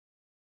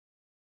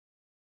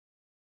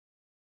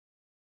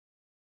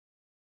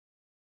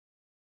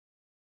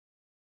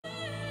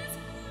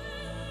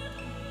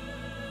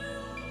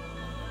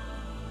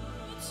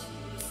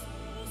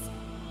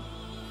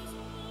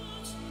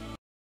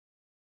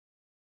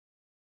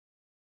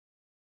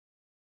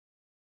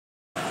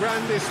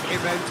grandest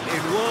event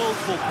in world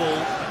football,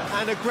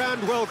 and a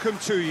grand welcome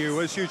to you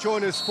as you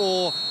join us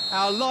for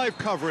our live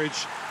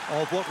coverage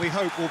of what we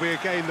hope will be a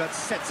game that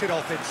sets it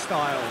off in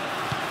style.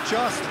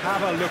 Just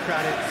have a look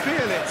at it,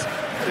 feel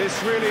it. This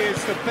really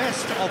is the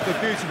best of the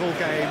beautiful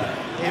game,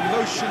 in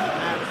motion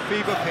at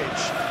fever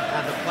pitch,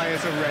 and the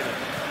players are ready.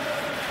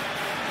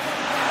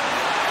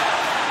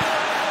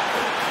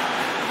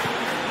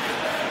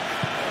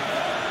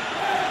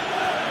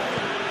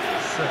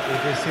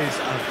 Certainly this is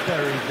a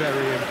very,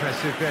 very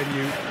impressive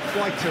venue,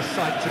 quite a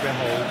sight to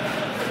behold.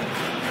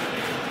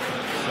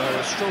 So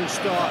a strong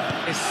start,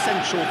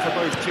 essential for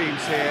both teams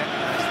here,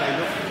 as they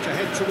look to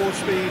head towards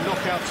the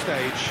knockout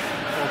stage.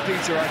 Well,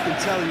 Peter, I can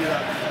tell you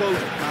that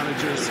both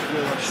managers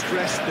will have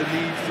stressed the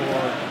need for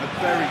a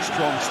very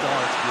strong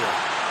start here.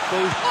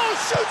 Both... Oh,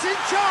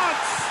 shooting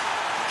chance!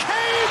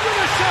 Kane with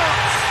a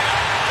shot!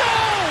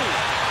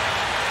 Goal!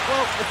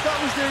 Well, if that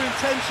was their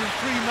intention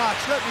pre-match,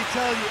 let me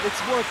tell you,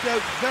 it's worked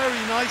out very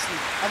nicely.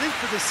 I think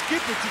for the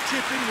skipper to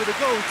chip in with a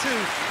goal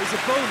too is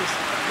a bonus.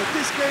 But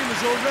this game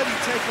has already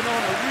taken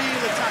on a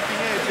real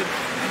attacking edge,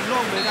 and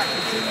long may that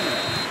continue.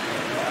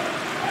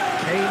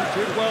 Kane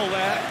did well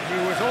there. He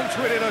was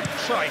onto it in a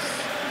trice.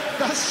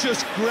 That's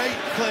just great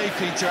play,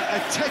 Peter. A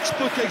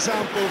textbook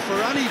example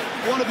for any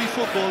wannabe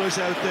footballers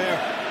out there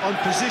on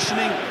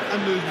positioning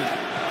and movement.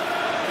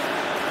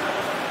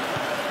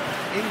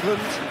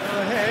 England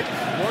are ahead,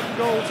 1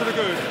 goal to the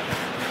good.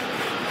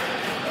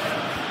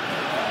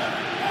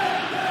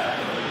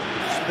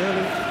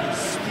 Sterling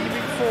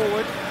steaming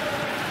forward.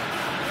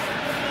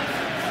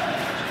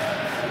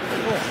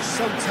 Oh,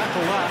 some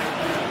tackle that.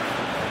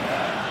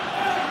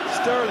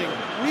 Sterling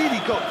really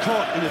got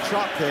caught in a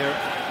trap there,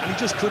 and he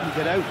just couldn't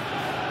get out.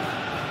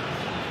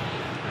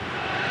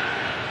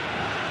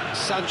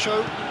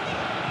 Sancho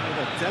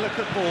with a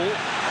delicate ball.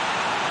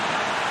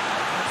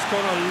 It's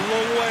gone a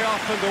long way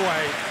up and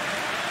away.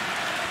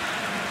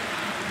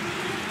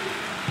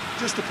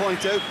 Just to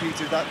point out,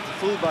 Peter, that the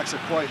fullbacks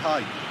are quite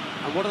high.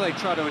 And what do they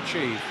try to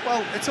achieve? Well,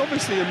 it's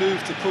obviously a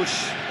move to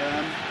push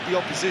the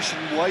opposition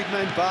wide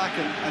men back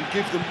and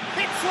give them...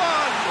 Hits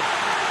one!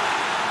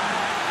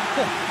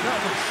 Oh, that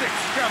was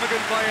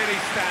extravagant by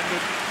any standard.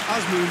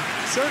 Azmoun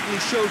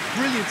certainly showed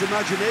brilliant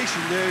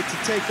imagination there to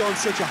take on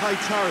such a high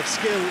tower of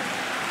skill.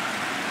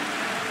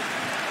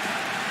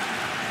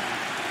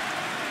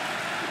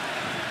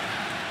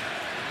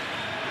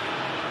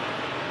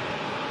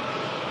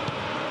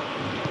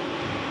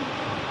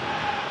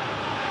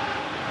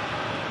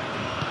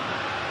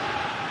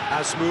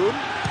 Azmoun!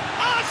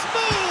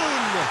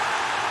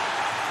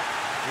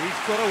 He's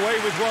got away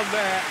with one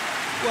there.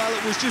 Well,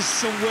 it was just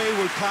some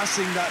wayward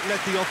passing that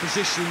let the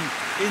opposition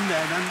in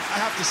then, and I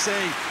have to say,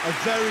 a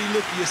very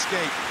lucky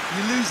escape.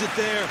 You lose it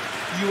there,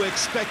 you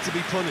expect to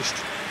be punished.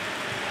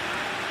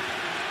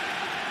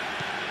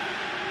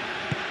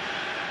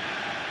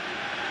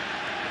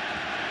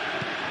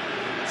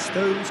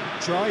 Stones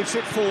drives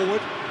it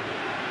forward.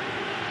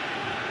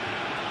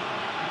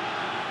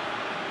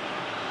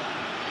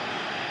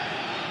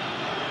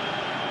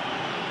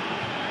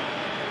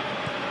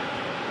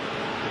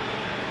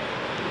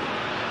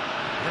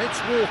 It's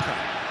Walker.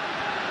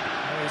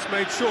 He's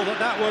made sure that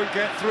that won't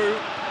get through.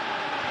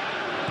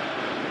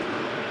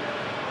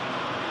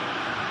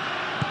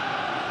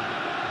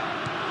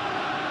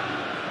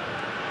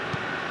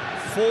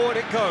 Forward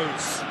it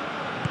goes.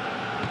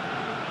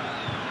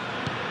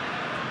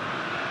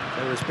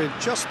 There has been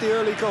just the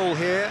early goal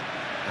here,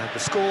 and the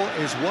score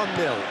is 1-0.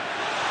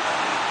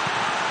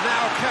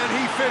 Now can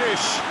he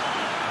finish?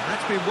 And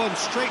that's been one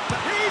straight,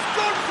 but he's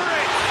gone for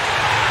it!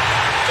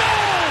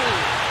 Goal!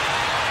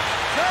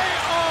 They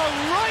are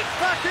right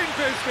back in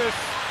business.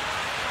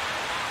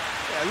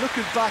 Yeah,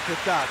 looking back at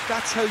that,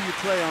 that's how you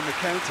play on the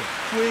counter.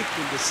 Quick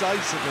and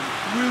decisive and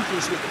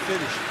ruthless with the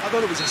finish. I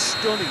thought it was a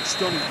stunning,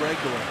 stunning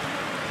breakaway.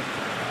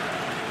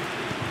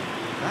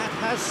 That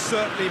has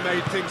certainly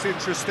made things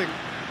interesting.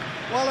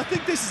 Well, I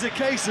think this is a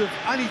case of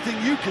anything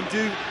you can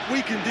do,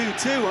 we can do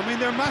too. I mean,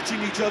 they're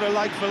matching each other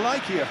like for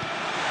like here.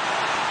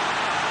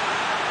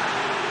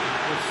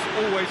 It's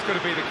always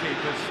going to be the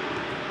keepers.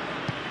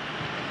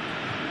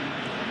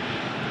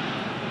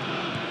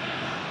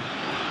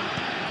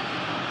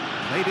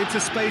 Played into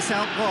space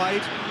out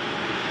wide.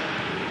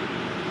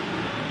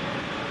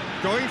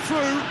 Going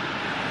through.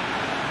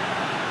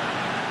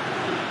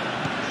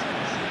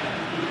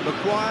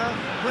 Maguire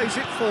plays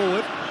it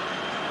forward.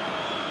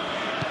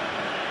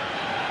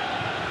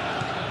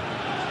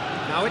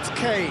 Now it's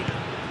Kane.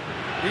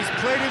 He's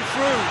played him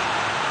through.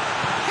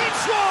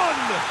 Hits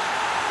one!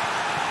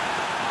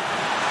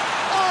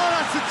 Oh,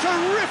 that's a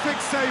terrific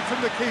save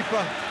from the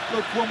keeper.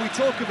 Look, when we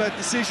talk about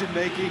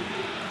decision-making,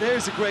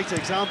 there's a great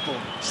example.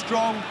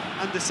 Strong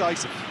and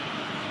decisive.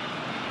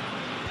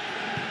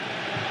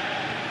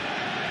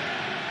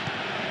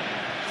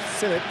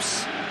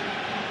 Phillips.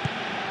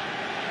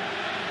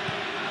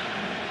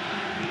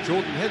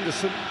 Jordan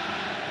Henderson.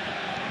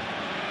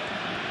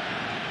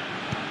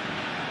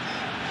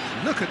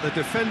 Look at the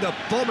defender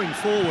bombing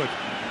forward.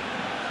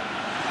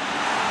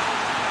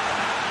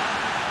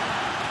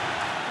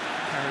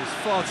 Carries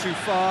far too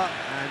far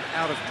and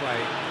out of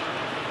play.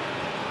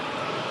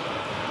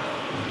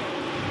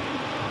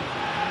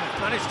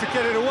 Managed to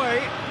get it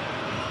away.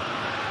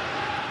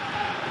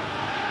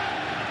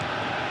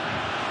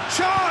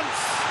 Chance!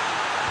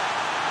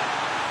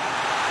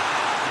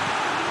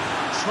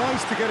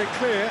 Tries to get it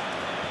clear.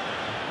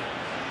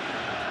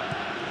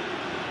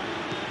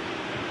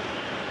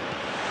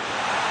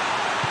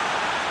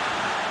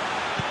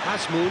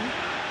 Asmoon.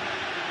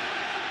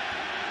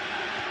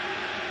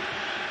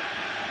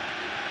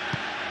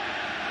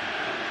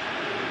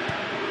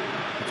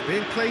 It's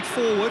being played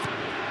forward.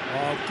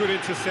 Oh, good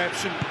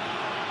interception.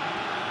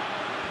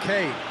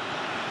 Kane.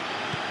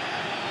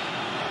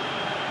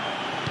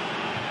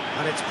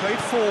 And it's played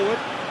forward.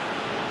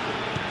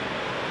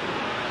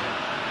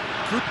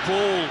 Good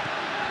ball.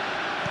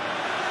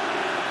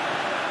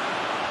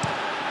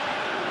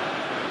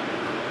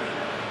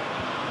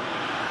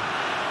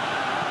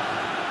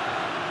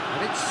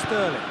 And it's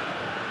Sterling.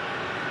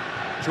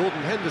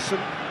 Jordan Henderson.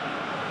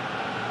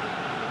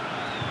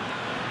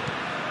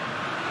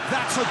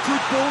 That's a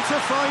good ball to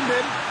find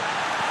him.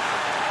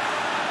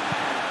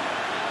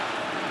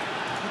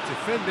 Good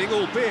defending,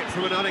 albeit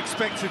from an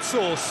unexpected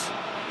source.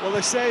 Well,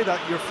 they say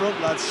that your front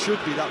lads should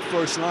be that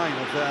first line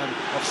of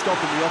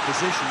stopping the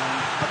opposition, and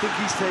I think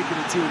he's taken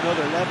it to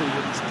another level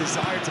with his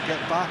desire to get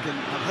back and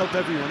help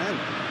everyone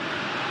out.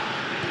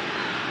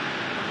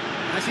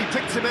 As he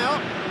picked him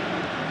out,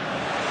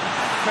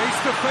 face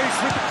to face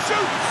with the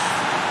shoots!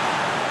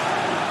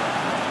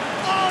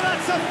 Oh,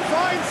 that's a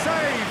fine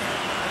save!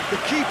 The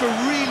keeper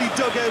really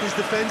dug out his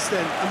defence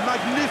then, a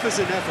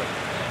magnificent effort.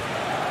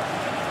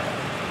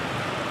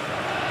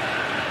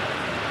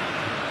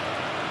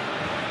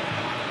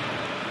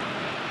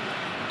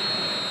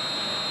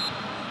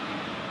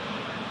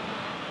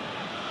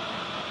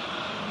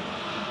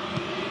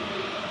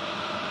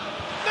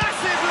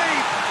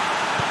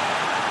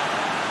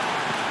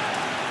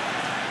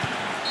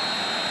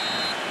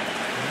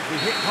 We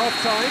hit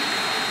half-time,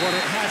 what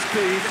it has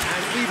been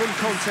an even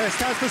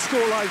contest, as the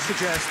scoreline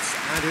suggests,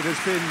 and it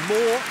has been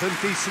more than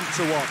decent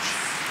to watch.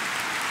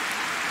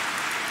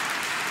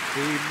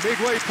 The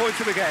midway point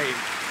of the game.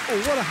 Oh,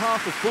 what a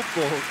half of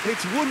football.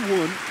 It's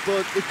 1-1,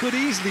 but it could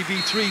easily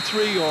be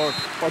 3-3 or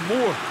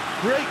more.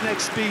 Breakneck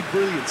speed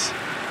brilliance.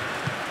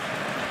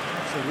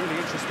 It's a really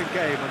interesting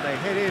game, and they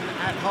head in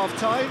at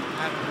half-time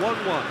at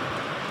 1-1.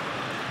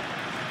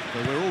 So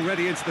we're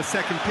already into the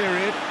second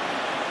period.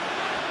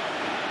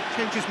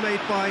 Changes made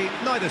by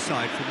neither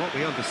side, from what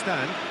we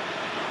understand.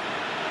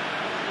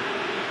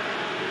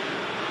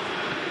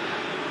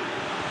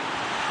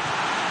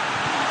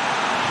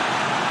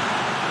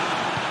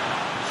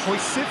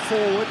 Hoists it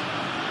forward.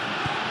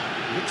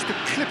 Looks to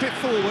clip it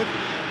forward.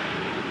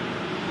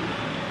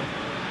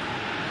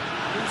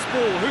 Who's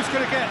ball? Who's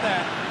going to get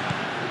there?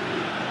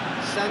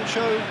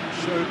 Sancho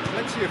showed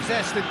plenty of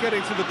zest in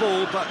getting to the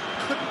ball, but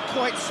couldn't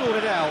quite sort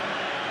it out.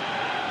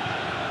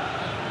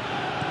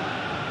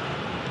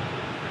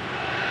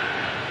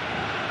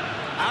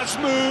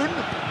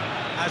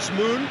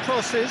 Asmoon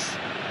crosses.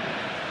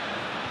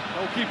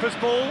 Goalkeeper's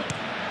ball.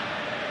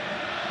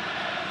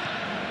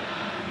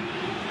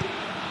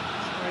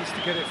 Tries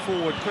to get it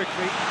forward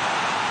quickly.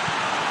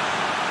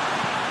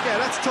 Yeah,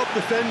 that's top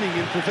defending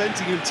and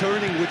preventing him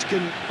turning, which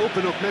can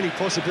open up many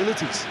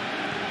possibilities.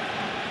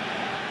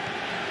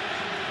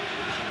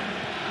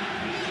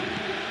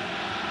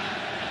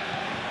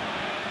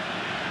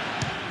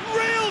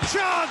 Real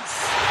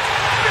chance!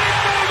 Big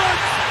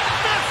moment!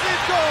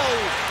 Massive goal!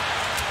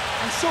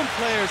 And some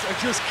players are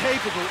just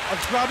capable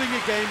of grabbing a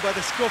game by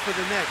the scruff of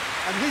the neck,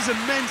 and his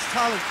immense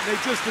talent may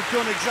just have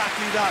done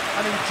exactly that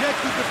and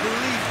injected the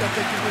belief that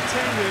they can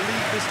retain their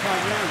lead this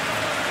time round.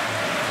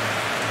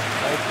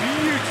 Oh,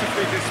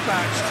 beautifully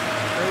dispatched.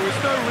 There was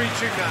no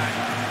reaching that.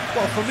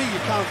 Well, for me, you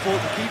can't fault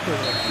the keeper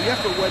there. The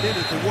effort went in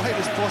at the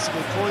widest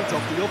possible point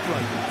off the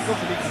upright.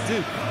 Nothing he could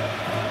do.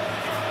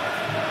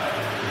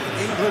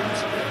 England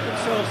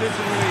themselves into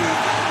the lead.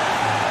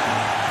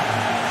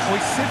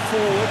 Hoists it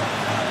forward.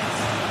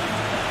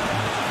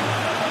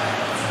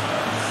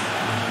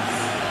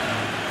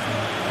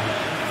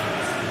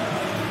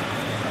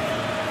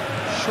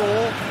 Shaw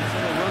is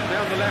going to run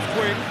down the left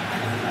wing.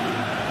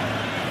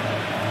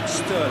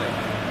 Sterling.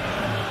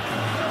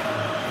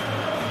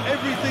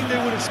 Everything they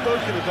would have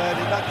spoken about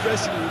in that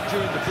dressing room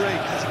during the break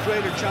has a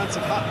greater chance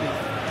of happening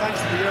thanks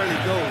to the early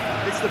goal.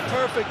 It's the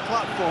perfect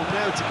platform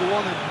now to go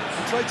on and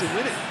try to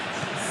win it.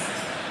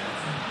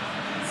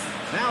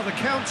 Now the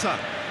counter.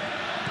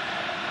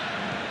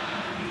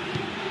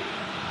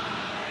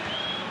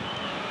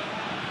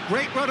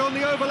 Great run on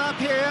the overlap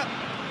here.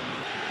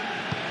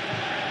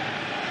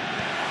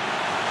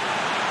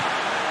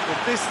 But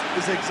this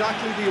is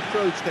exactly the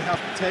approach they have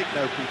to take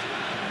now, Peter.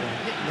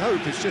 Hit and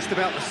hope is just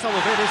about the sum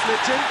of it, isn't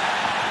it, Jim?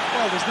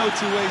 Well, there's no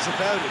two ways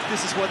about it.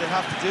 This is what they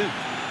have to do.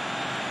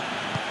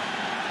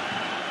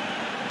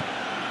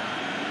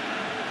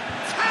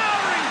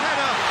 Towering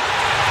header!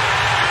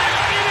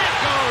 And in it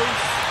goes!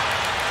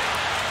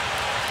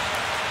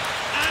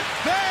 And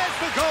there's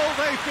the goal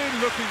they've been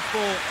looking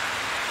for.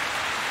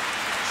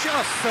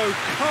 just so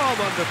calm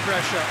under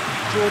pressure.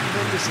 Jordan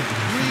Henderson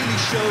really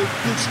showed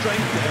good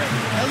strength there.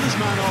 Held his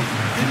man off,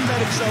 didn't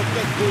let himself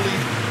get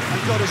bullied, and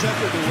got his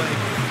effort away.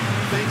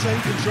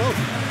 Maintained control.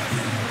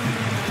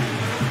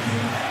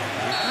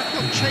 We've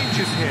got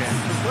changes here,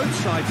 from both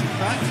sides in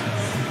fact.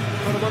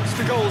 Got amongst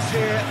the goals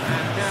here,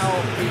 and now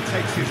he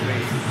takes his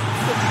lead.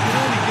 Look, he can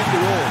only give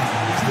their all.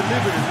 He's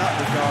delivered in that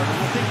regard, and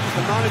I think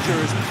the manager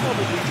has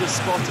probably just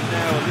spotted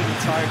now a little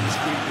tiredness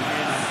creeping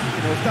in.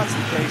 And, if that's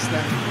the case,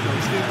 then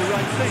he's doing the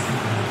right thing.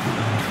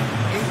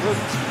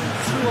 England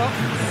 2 up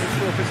into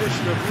a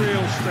position of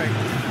real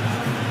strength.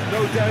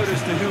 No doubt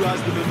as to who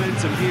has the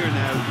momentum here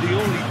now. The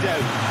only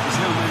doubt is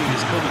how many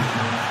is coming.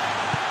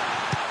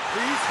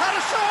 He's had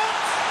a shot!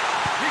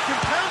 He can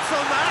pounce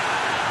on that!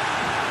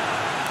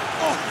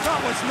 Oh, that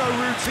was no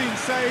routine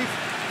save.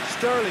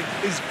 Sterling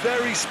is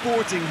very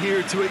sporting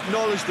here to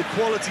acknowledge the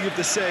quality of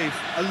the save.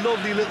 A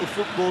lovely little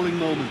footballing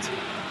moment.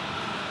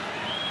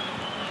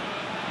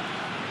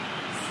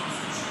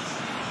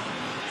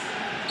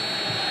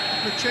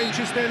 The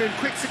changes then in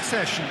quick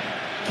succession.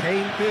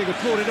 Kane being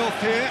applauded off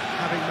here,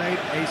 having made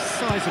a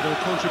sizable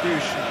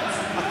contribution.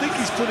 I think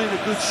he's put in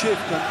a good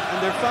shift, and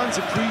their fans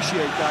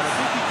appreciate that. I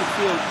think he could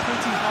feel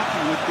pretty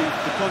happy with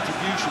the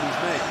contribution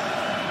he's made.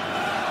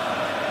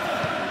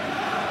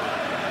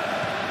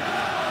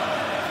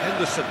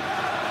 Henderson.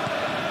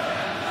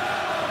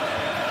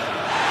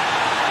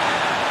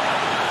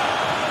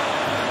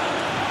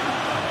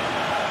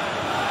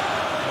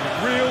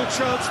 A real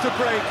chance to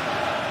break.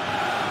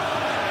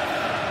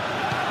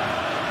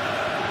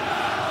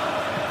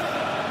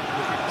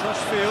 Looking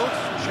crossfield,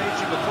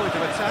 changing the point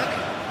of attack.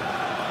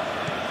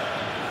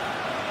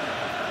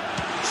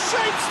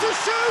 Shapes to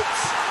shoot!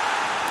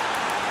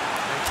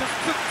 They just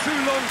took too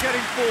long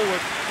getting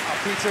forward.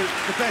 Peter,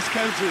 the best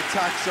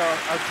counter-attacks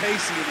are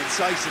pacey and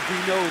incisive, we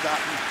know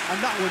that,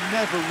 and that one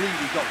never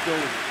really got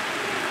going.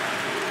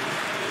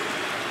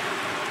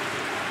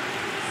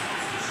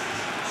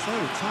 So,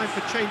 time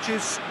for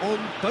changes on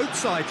both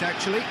sides,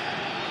 actually.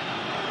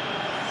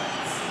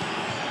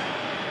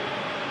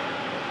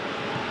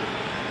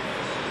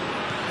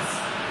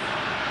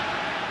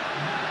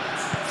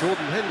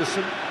 Jordan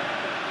Henderson.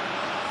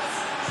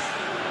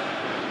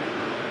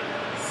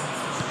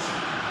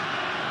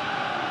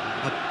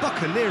 A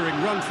buccaneering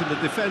run from the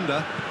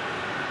defender.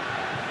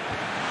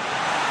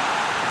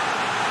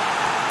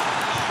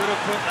 Should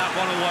have put that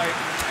one away.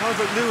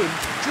 Calvert-Lewin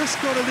just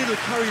got a little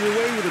carried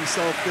away with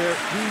himself there.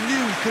 He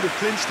knew he could have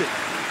clinched it.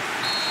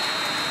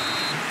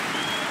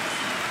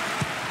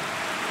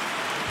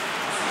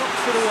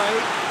 Knocks it away.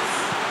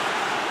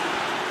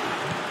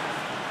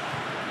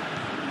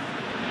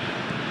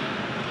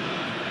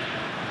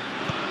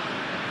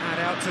 And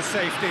out to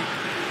safety.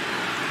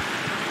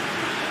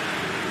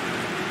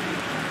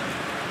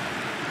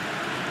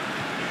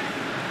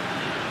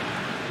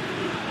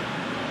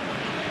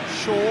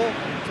 Shaw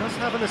does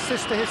have an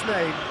assist to his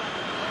name.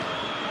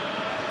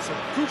 It's a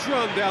good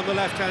run down the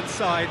left-hand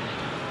side.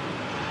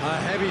 A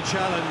heavy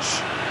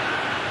challenge.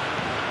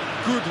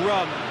 Good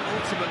run,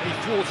 ultimately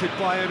thwarted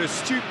by an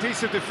astute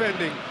piece of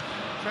defending.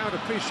 Crowd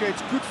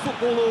appreciates good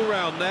football all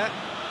round there.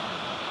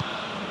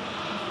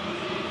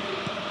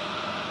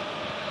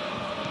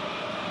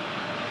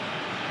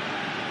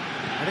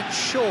 And it's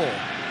Shaw.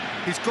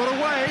 He's got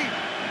away.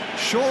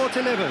 Shaw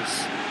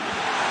delivers.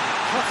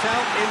 Cut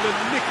out in the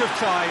nick of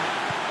time.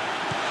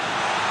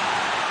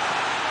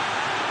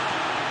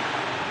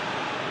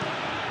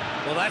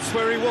 Well, that's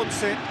where he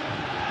wants it.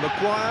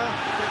 Maguire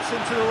gets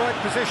into the right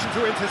position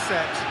to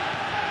intercept.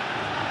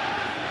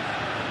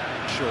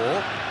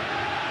 Shaw.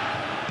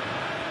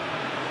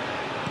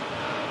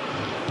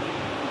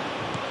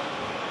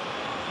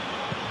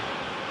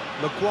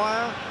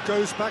 Maguire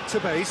goes back to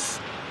base.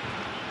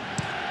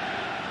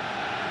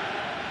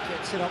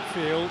 Gets it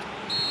upfield.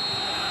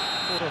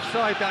 Caught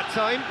offside that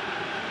time.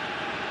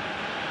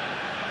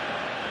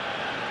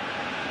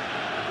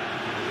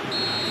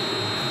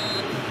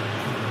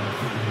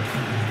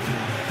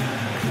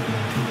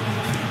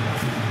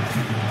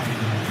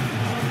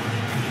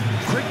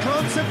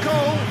 Glance at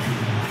goal,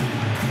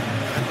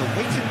 and the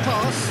weighted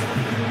pass.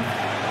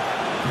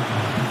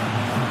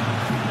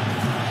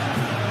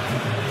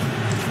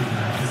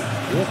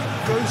 Walker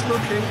goes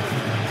looking.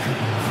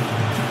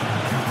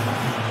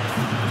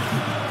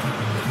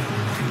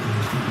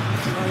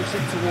 Drives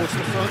it towards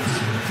the front,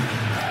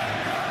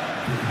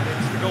 and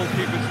it's the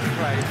goalkeeper's to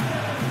play.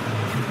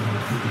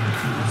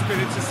 It's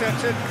been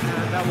intercepted,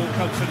 and that will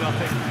come to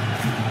nothing.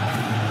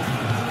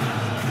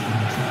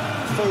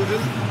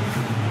 Foden.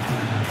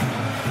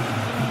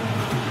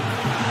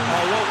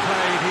 Oh, well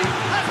played, he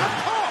has a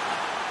pop!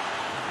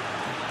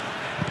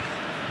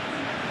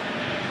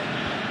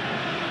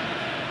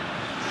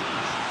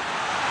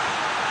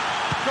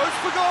 Goes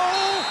for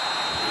goal!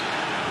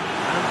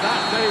 And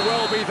that may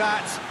well be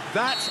that.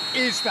 That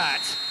is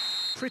that.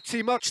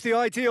 Pretty much the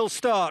ideal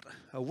start.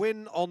 A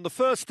win on the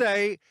first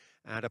day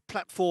and a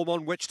platform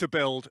on which to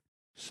build.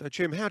 So,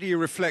 Jim, how do you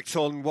reflect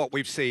on what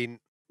we've seen?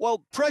 Well,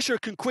 pressure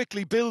can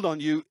quickly build on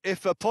you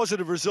if a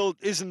positive result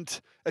isn't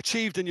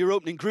achieved in your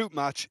opening group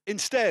match.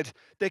 Instead,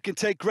 they can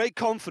take great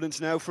confidence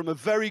now from a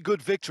very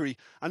good victory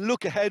and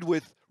look ahead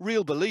with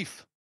real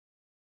belief.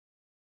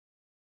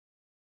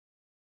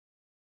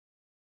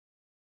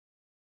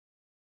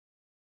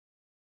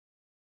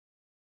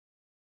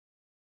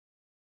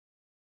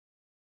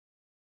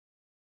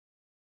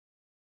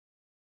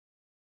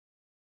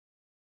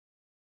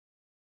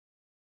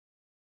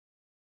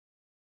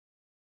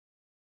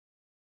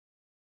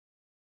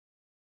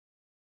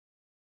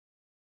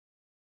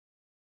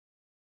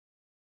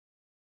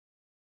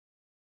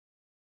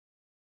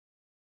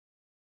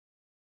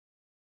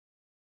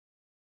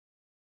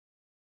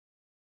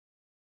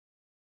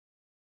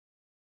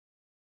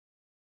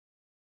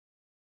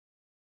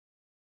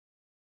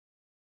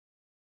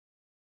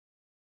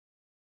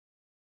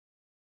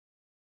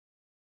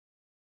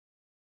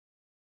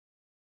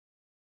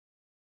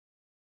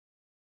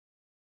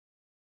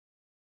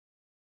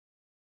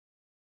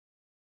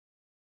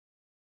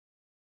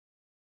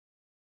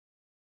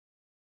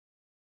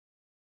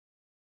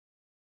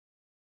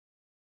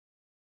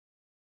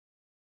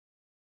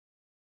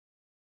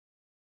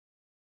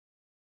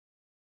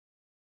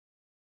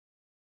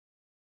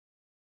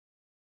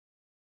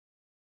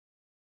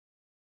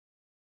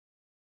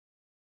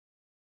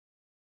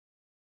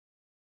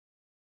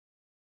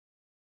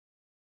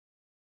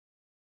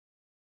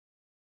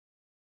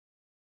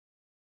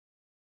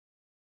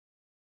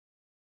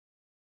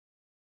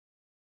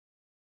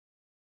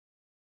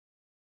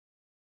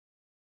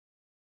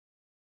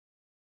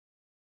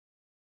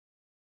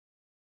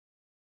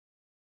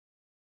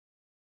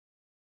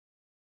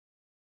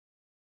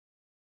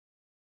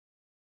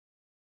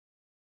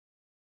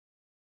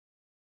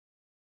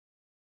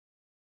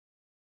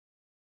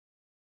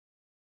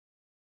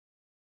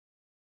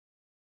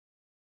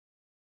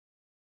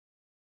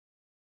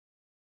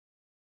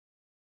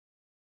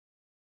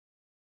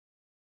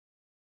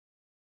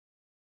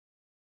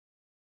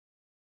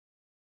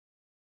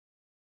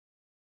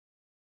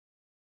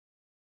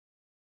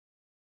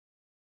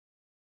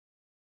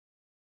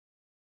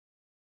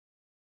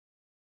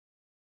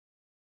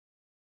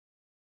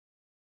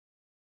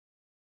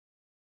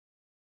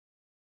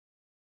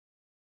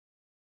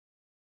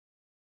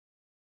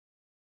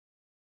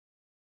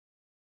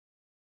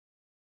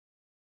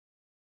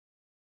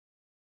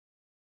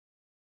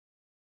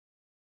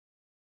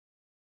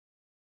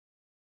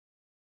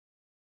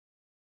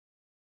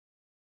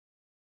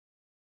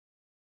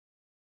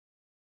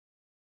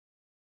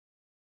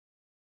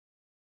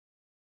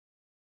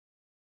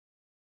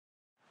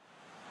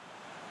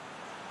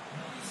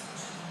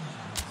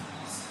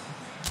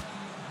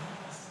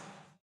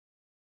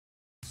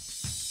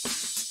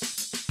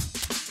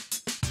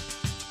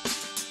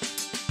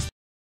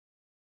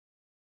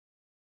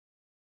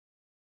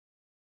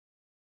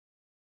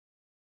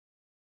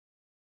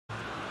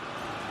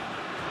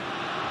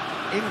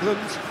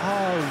 England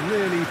are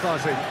really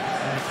buzzing.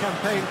 Their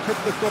campaign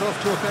couldn't have got off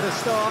to a better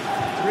start.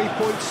 3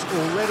 points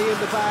already in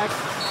the bag.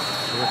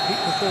 A repeat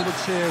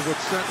performance here would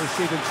certainly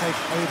see them take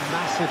a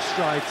massive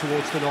stride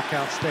towards the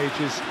knockout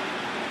stages.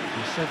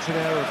 You sense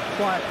an air of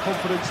quiet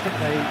confidence that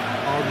they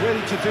are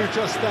ready to do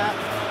just that.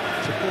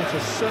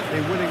 Supporters certainly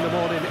winning them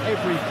on in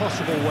every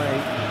possible way.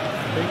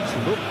 Things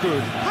look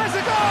good. Has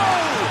a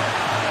goal!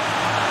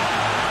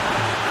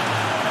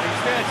 And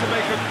he's there to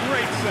make a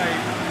great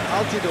save.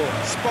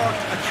 Altidore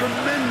sparked a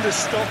tremendous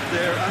stop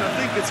there, and I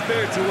think it's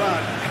fair to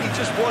add, he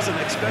just wasn't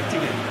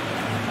expecting it.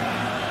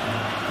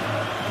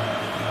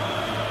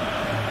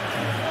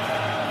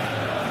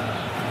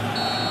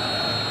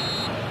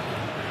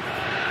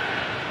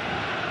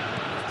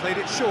 Played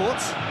it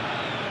short.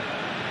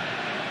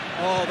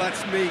 Oh,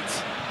 that's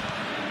neat.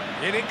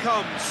 In it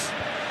comes.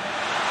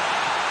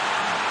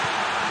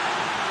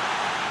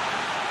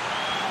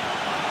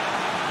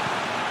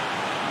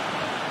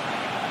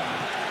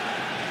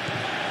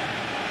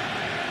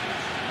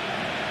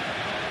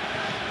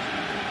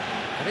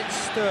 And it's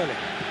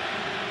Sterling.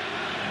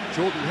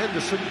 Jordan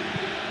Henderson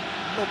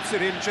lobs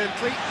it in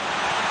gently.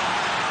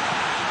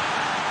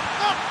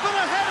 Up for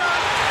the header!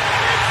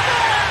 It's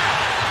there!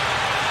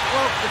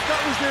 Well, if that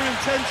was their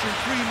intention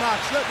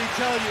pre-match, let me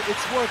tell you,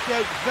 it's worked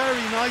out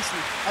very nicely.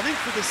 I think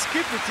for the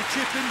skipper to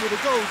chip in with a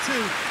goal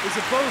too is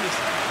a bonus.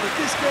 But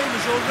this game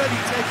has already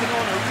taken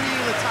on a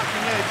real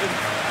attacking edge, and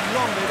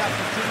long may that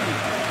continue.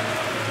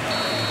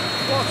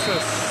 What a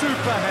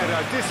super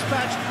header,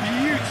 dispatched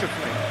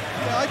beautifully.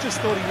 Yeah, I just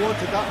thought he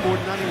wanted that more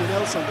than anyone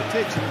else on the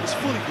pitch, and it was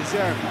fully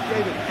deserved. He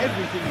gave it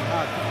everything he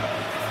had.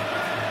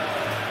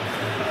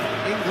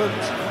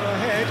 England are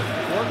ahead,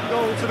 1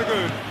 goal to the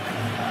good.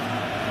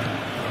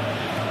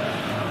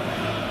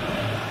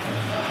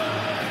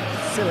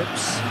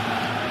 Phillips.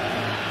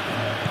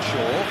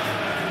 Shaw.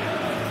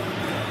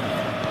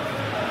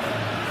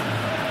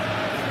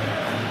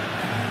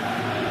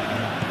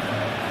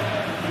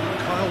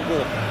 Kyle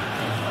Walker.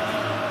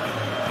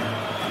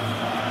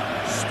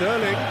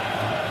 Sterling.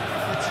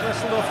 It's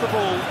wrestled off the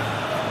ball.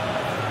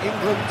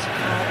 England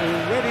are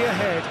already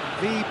ahead.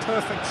 The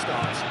perfect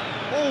start.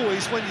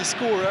 Always, when you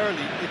score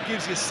early, it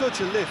gives you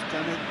such a lift,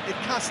 and it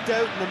casts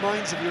doubt in the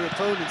minds of your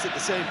opponents at the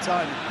same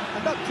time.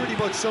 And that pretty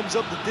much sums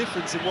up the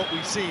difference in what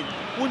we've seen.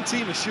 One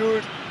team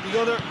assured, the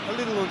other a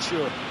little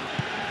unsure.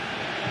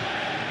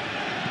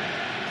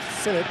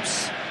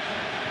 Phillips.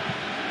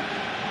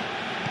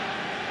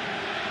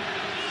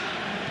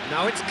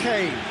 Now it's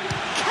Kane.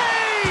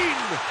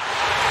 Kane!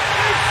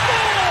 They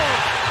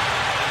scored!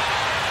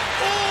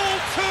 All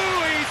too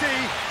easy.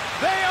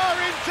 They are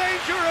in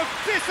danger of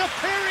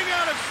disappearing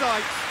out of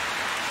sight.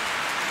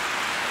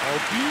 Oh,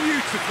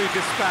 beautifully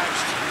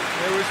dispatched.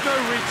 There was no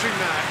reaching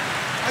that.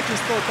 I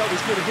just thought that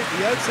was going to hit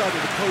the outside of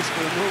the post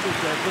for a moment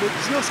there, but it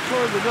just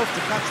curled enough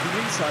to catch the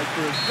inside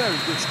for a very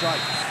good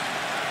strike.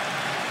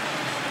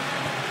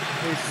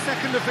 His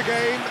second of the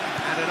game,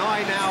 and an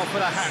eye now for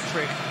the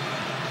hat-trick.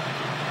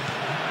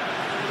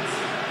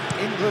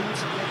 England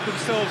get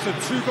themselves a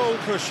 2-goal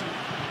cushion.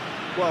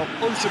 Well,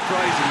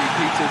 unsurprisingly,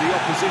 Peter, the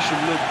opposition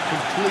looked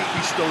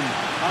completely stunned.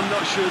 I'm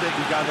not sure they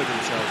can gather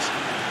themselves.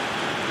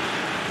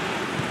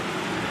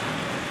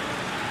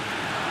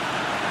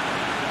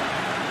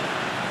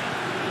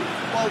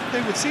 Well,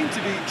 they would seem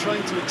to be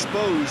trying to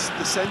expose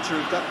the centre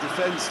of that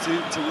defence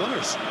to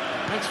runners.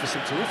 Makes for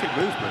some terrific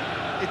movement.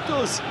 It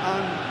does,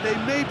 and they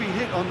may be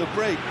hit on the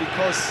break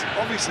because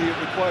obviously it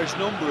requires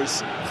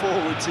numbers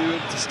forward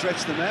to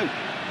stretch them out.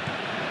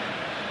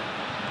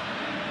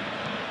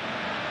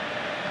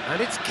 And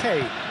it's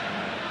Kane.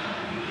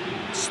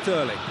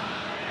 Sterling.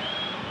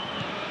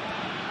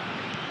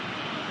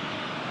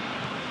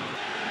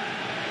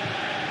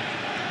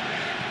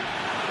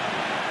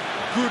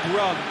 Good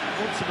run,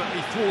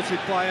 ultimately thwarted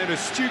by an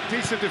astute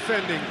piece of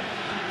defending.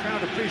 The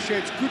crowd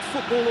appreciates good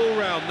football all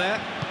round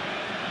there.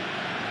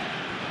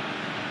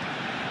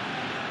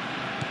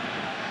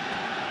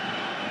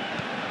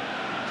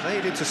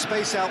 Played into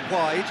space out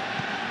wide,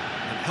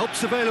 and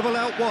help's available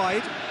out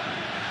wide.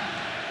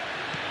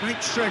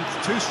 Great strength,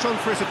 too strong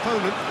for his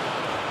opponent.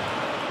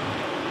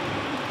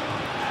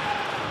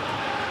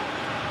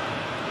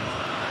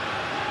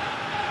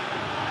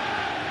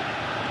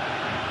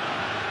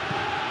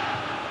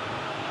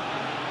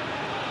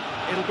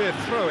 It'll be a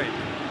throw-in.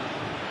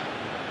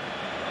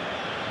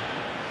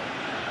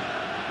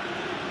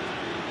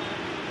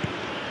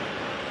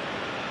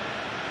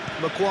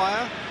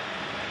 Maguire.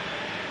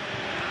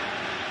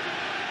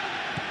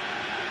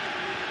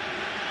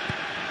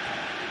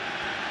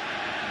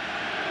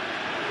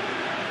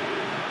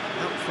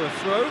 For a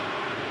throw.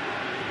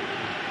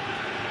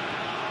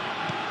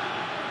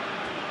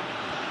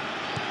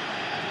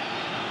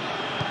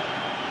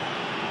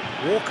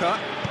 Walker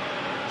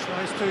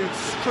tries to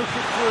stroke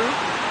it through.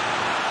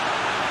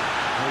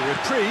 A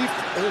reprieve,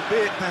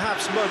 albeit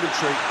perhaps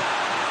momentary.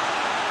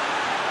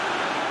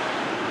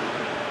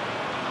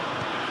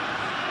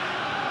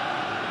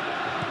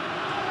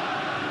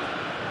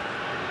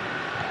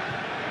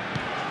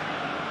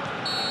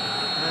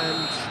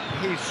 And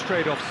he's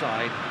straight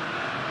offside.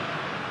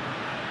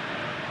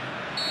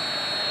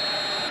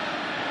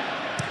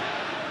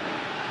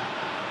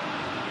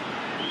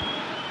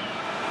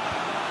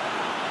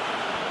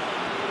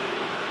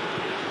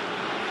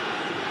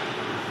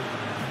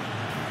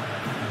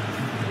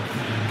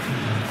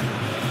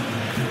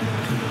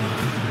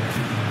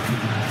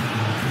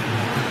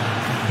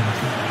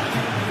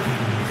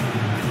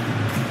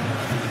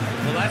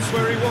 That's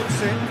where he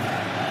wants it.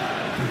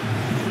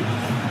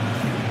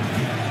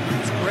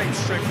 It's great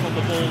strength on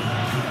the ball.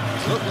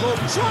 Look,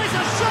 tries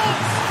a shot!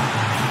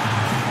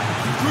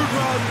 Good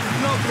run,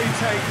 lovely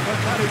take, but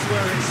that is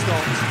where it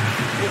stopped.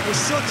 It was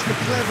such a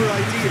clever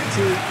idea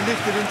to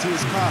lift it into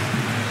his path.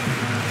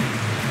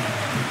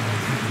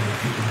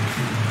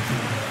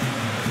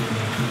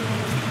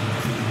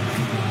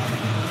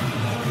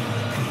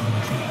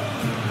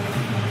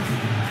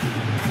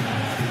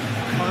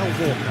 Kyle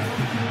Walker.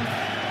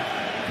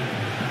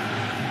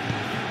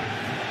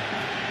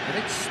 And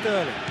it's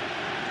Sterling.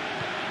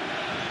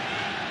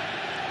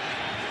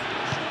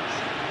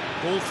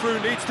 Ball through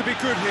needs to be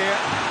good here.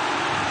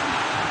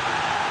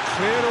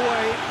 Cleared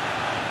away.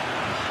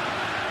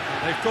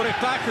 They've got it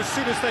back as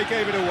soon as they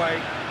gave it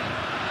away.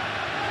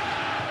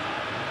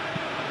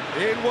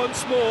 In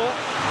once more.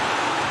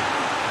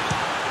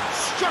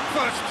 Struck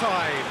first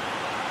time.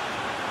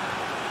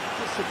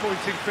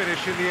 Disappointing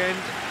finish in the end.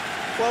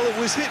 Well, it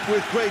was hit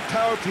with great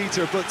power,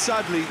 Peter, but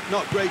sadly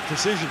not great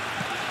precision.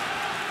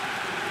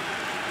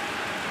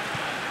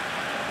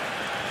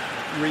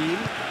 Ream.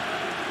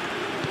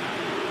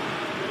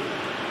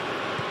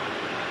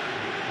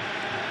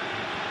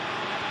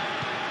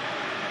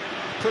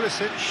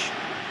 Pulisic.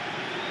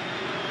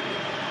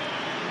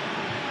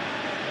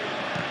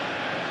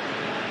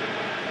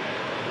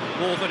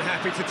 More than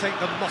happy to take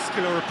the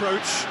muscular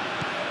approach.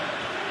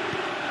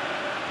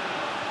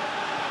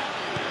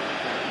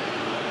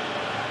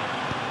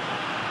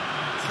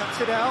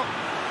 Cuts it out.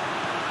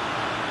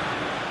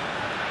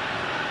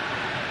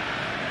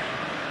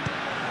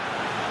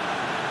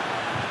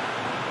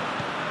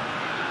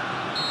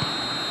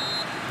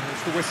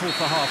 There's the whistle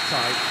for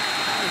half-time.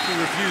 We can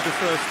review the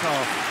first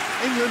half.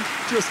 England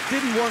just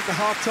didn't want the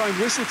half-time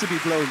whistle to be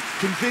blown.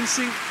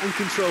 Convincing and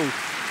controlled.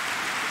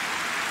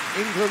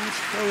 England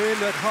go in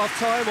at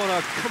half-time on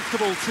a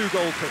comfortable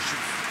 2-goal cushion.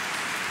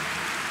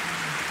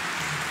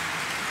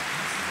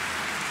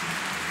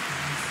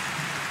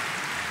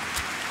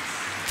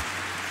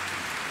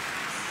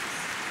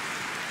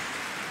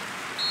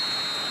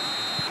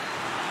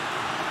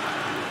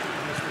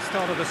 That's the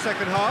start of the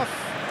second half.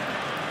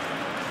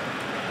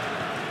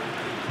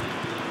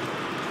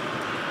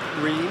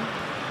 Green.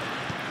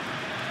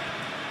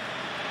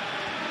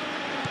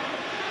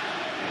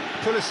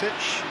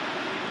 Pulisic.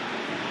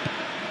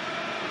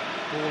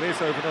 Ball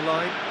is over the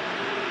line.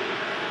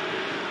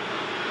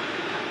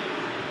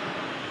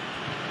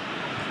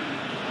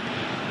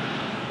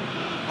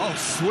 Oh,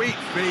 sweet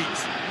feet.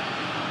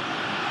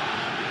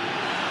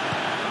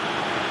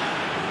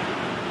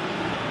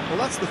 Well,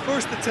 that's the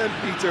first attempt,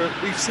 Peter,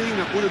 we've seen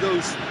at one of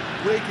those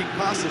breaking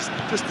passes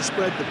just to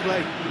spread the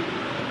play.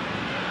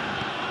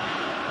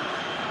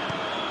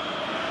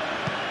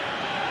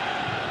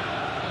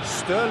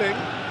 Sterling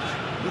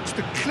looks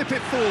to clip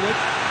it forward.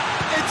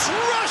 It's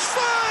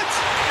Rashford!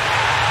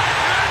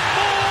 And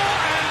more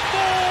and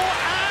more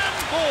and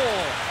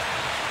more.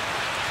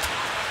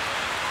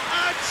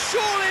 And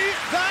surely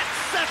that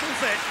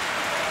settles it.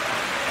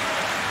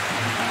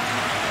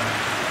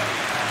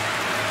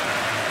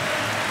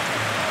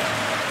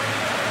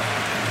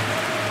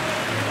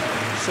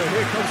 So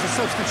here comes the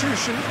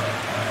substitution.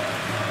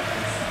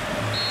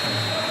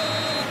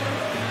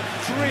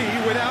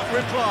 3 without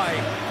reply.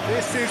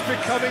 This is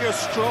becoming a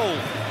stroll.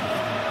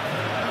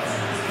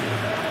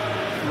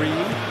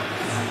 Green.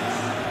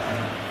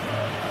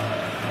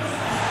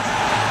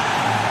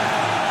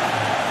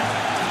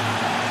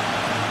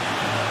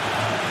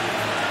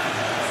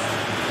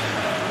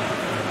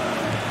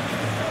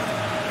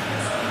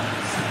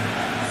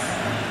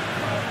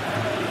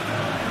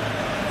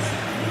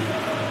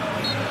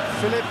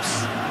 Phillips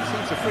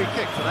seems a free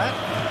kick for that.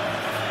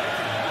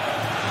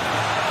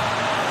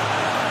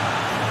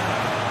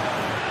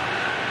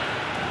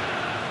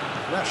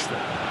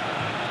 Rashford.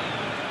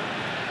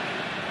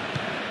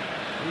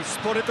 He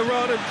spotted the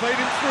run and played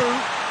him through.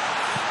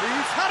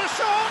 He's had a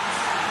shot!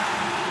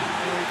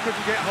 Oh, he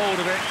couldn't get hold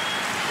of it.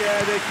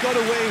 Yeah, they got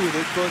away with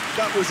it, but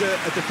that was a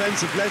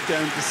defensive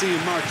letdown to see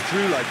him march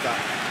through like that.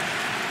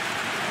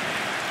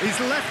 He's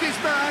left his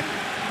man.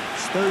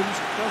 Stones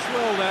does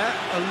well there,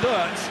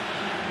 alert.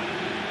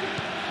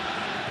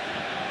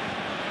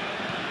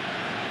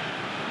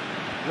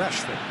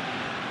 Rashford.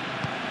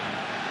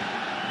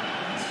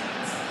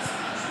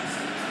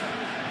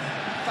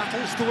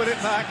 Battles to win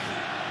it back.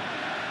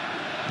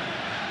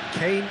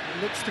 Kane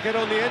looks to get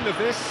on the end of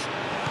this.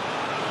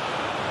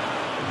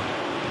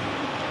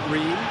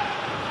 Green.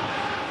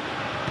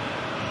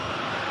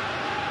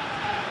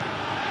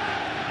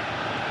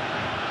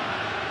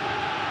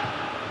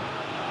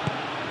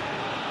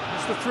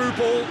 It's the through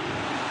ball.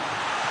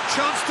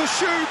 Chance to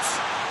shoot.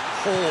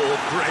 Oh,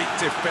 great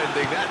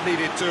defending. That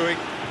needed doing.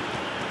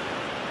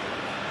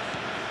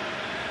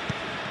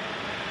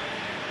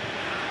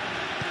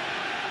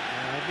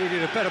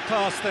 Needed a better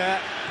pass there.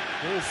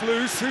 Ball's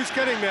loose. Who's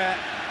getting there?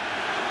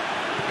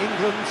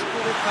 England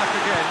got it back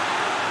again.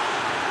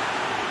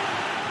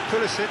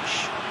 Pulisic.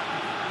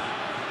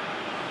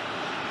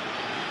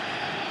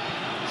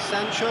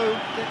 Sancho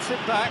gets it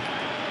back.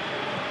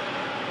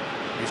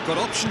 He's got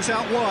options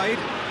out wide.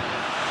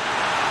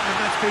 And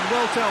that's been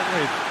well dealt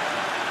with.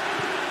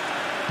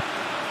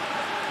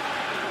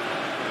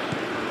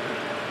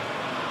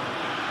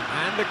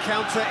 And the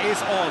counter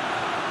is on.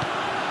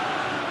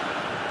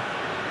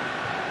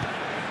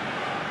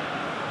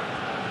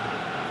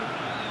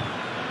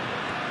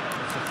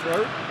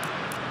 Throw.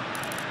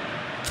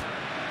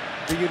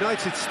 The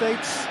United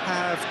States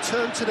have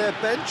turned to their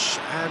bench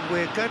and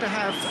we're going to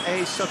have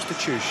a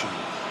substitution.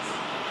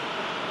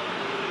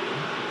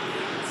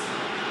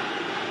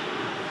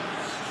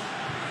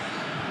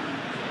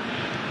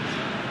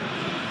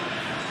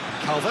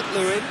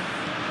 Calvert-Lewin.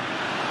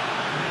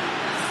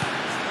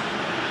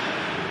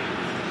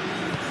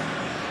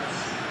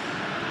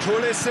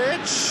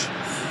 Pulisic.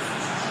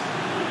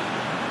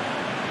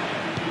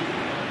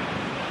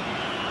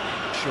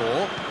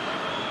 Shaw.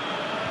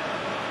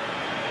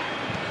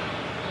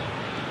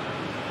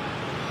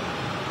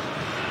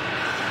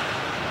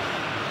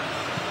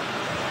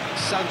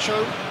 Sancho.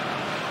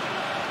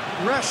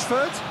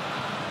 Rashford.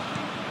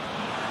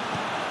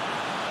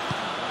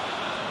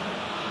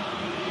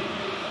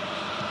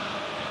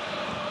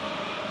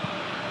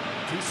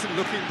 Decent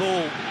looking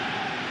ball.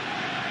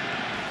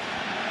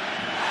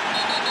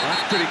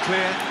 That's pretty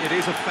clear, it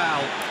is a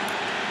foul.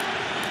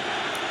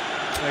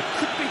 There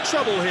could be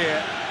trouble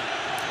here.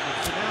 But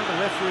for now the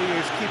referee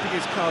is keeping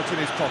his cards in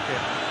his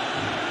pocket.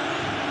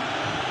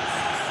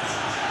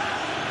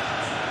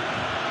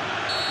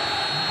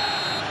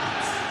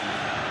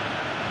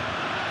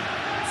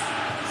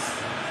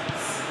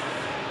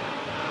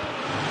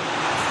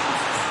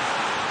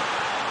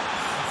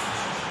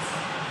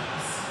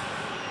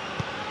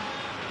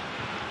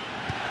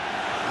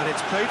 And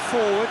it's played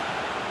forward.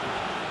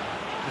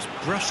 Just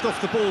Brushed off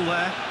the ball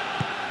there.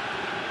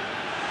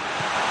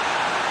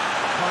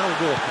 Kyle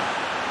Walker.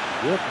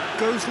 Walker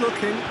goes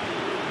looking.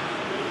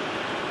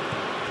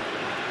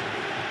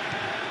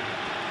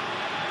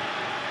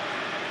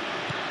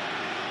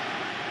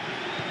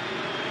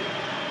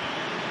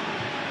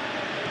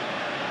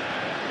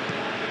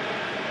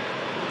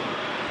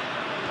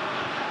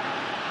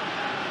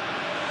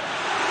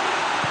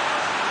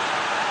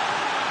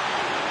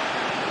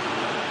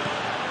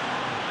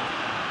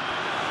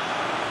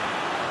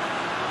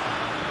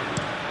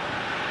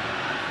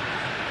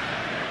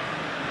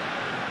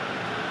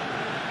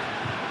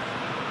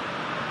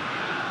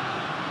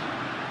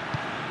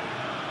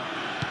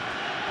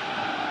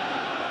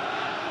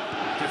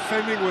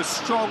 Defending was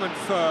strong and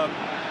firm.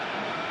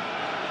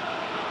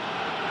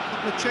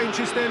 Couple of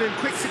changes then in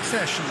quick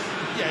succession.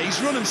 Yeah, he's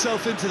run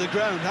himself into the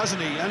ground,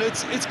 hasn't he? And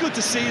it's good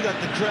to see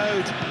that the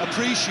crowd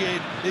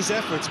appreciate his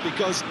efforts,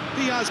 because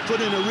he has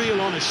put in a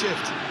real honest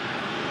shift.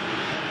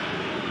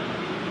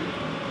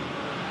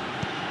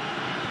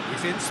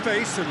 He's in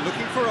space and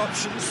looking for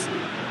options.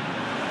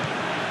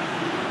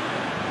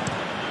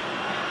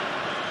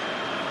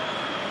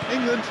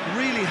 England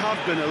really have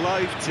been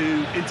alive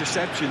to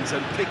interceptions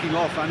and picking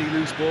off any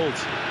loose balls.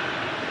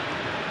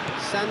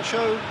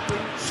 Sancho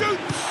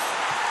shoots!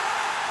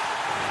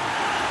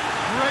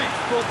 Great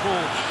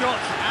football,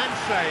 shot and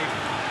save.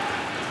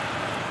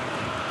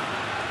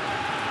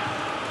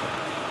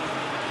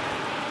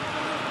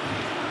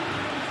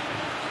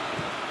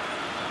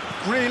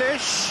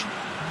 Grealish.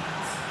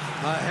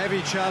 A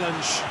heavy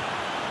challenge.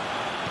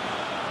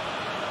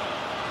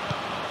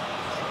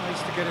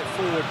 Tries to get it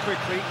forward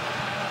quickly.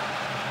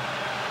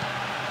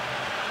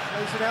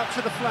 Plays it out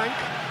to the flank.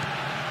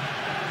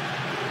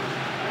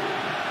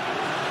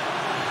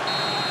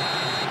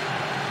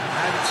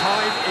 And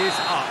time is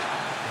up.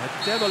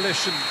 A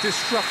demolition,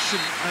 destruction,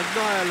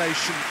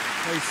 annihilation.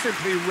 They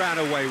simply ran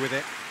away with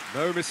it.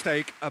 No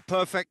mistake, a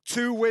perfect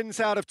 2 wins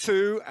out of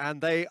 2,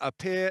 and they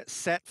appear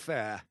set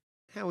fair.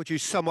 How would you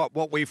sum up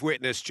what we've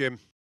witnessed, Jim?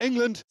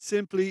 England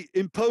simply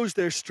imposed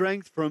their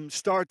strength from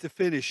start to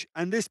finish,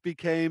 and this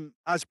became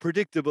as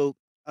predictable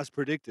as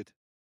predicted.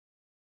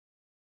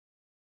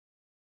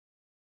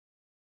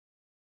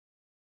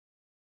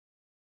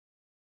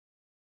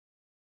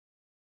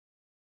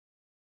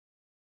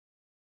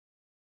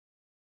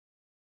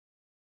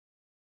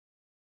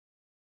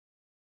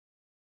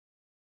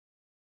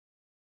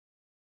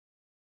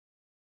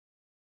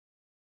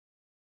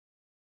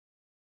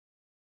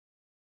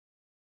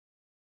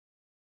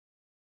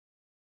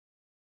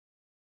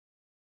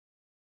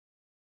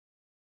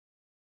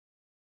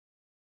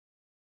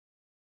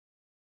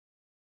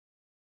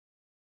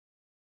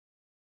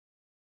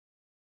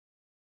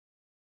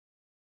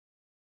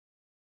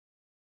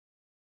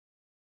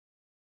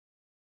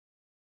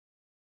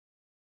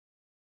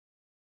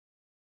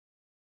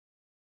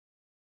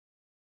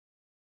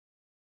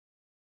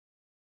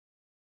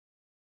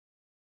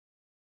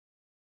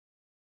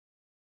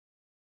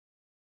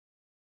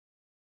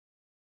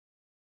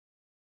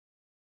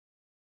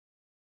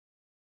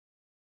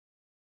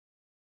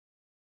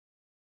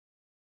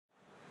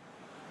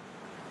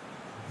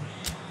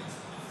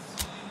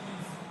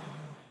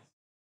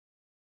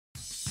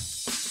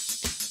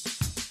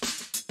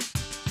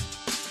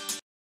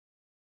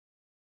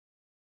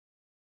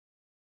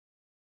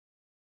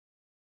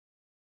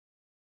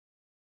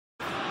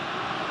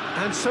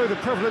 And so the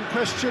prevalent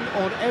question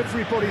on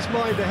everybody's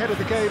mind ahead of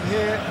the game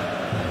here,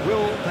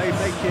 will they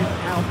make it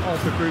out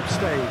of the group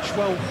stage?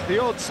 Well,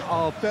 the odds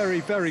are very,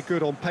 very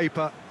good on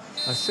paper.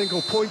 A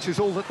single point is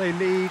all that they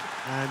need,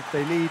 and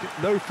they need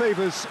no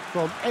favours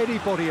from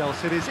anybody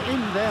else. It is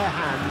in their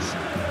hands.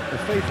 The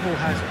faithful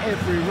has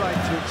every right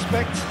to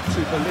expect,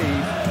 to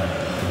believe,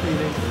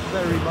 feeling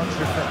very much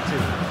reflected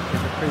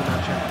in the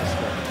pre-match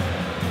atmosphere.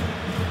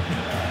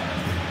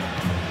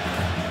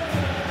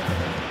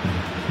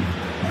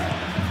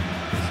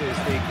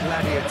 The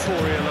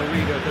gladiatorial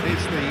arena that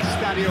is the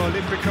Stadio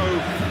Olimpico,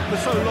 for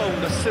so long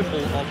the symbol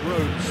of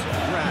Rome's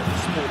grand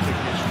sporting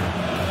history.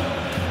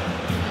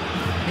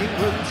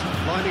 England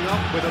lining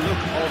up with a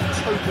look of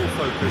total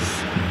focus,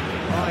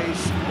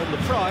 eyes on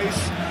the prize,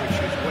 which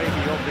is way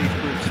beyond these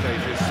group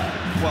stages.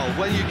 Well,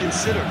 when you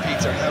consider,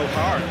 Peter, how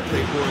hard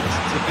they've worked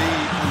to be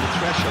on the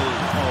threshold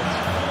of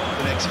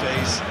the next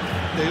phase,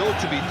 they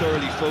ought to be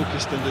thoroughly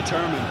focused and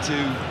determined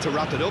to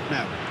wrap it up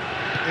now.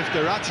 If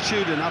their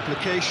attitude and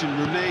application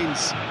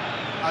remains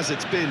as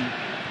it's been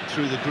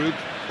through the group,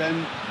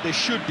 then they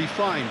should be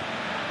fine.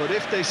 But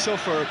if they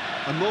suffer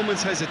a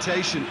moment's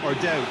hesitation or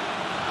doubt,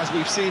 as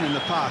we've seen in the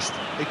past,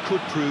 it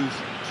could prove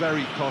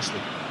very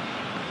costly.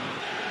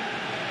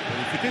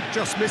 Well, if you did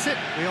just miss it,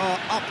 we are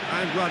up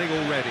and running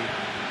already.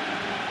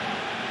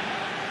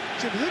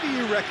 Jim, who do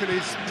you reckon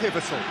is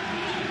pivotal?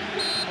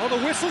 Oh,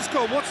 the whistle's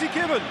gone. What's he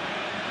given?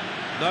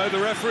 No, the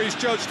referee's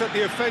judged that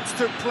the offence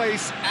took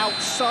place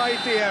outside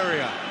the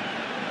area.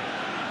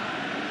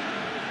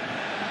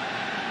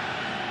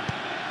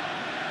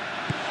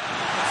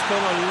 It's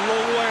gone a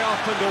long way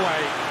up and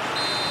away.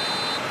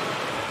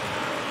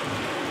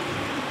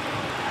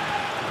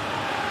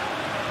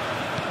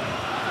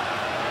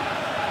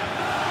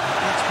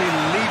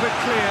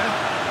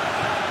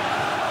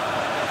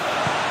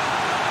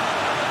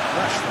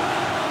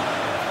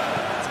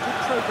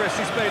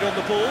 progress is made on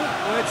the ball.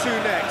 Where to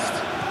next?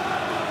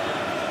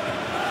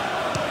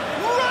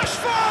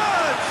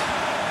 Rashford!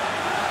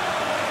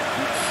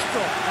 Good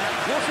stop, that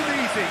wasn't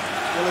easy.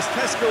 Well, as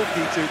Tesco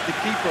Peter, the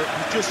keeper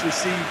has just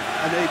received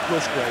an A+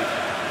 grade.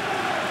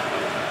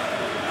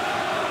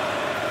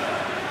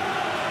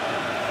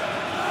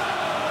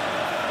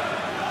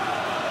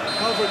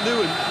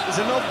 Calvert-Lewin is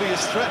an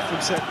obvious threat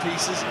from set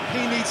pieces.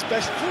 He needs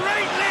special...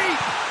 Great leap!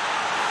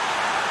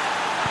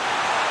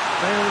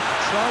 Bale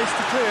tries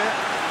to clear.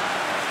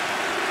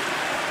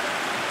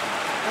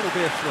 That'll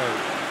be a throw.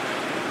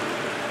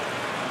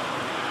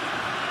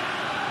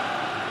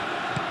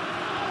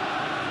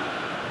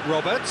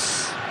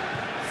 Roberts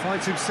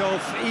finds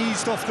himself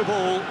eased off the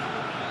ball.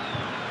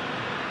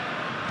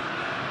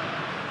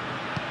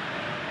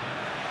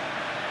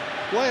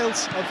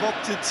 Wales have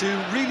opted to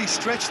really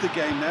stretch the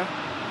game now.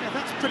 Yeah,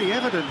 that's pretty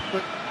evident,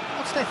 but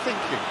what's their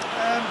thinking?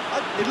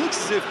 It looks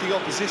as if the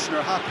opposition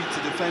are happy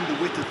to defend the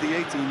width of the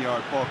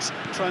 18-yard box,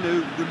 trying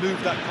to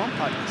remove that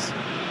compactness.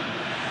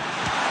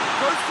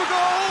 Goes for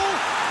goal!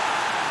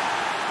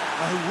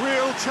 A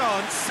real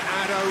chance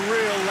and a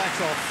real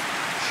let-off.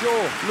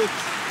 Sure,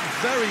 looked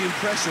very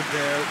impressive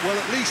there. Well,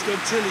 at least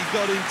until he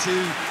got into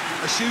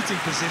a shooting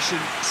position,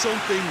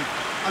 something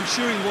I'm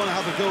sure he'll want to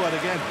have a go at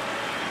again.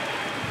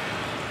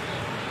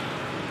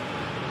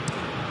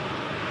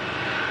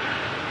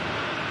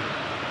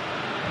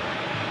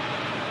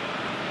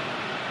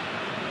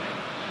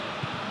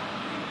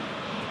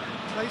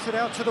 Plays it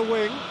out to the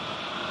wing.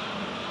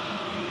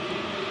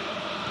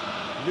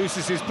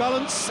 Loses his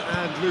balance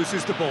and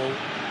loses the ball.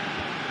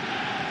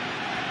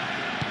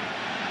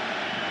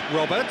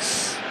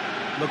 Roberts.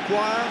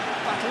 Maguire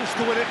battles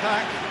to win it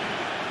back.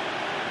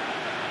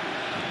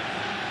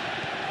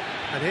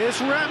 And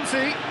here's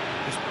Ramsey.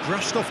 He's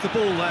brushed off the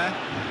ball there.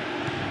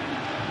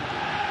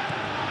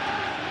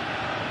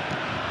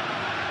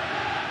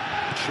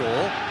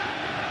 Shaw.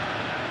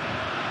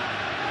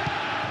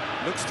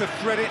 Looks to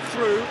thread it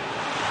through.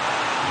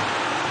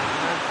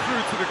 And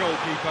through to the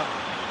goalkeeper.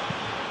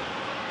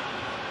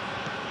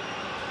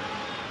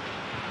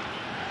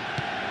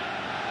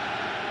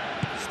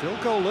 Still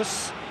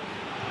goalless.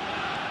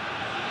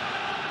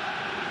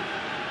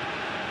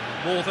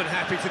 More than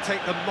happy to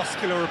take the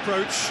muscular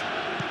approach.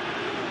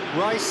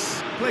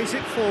 Rice plays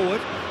it forward.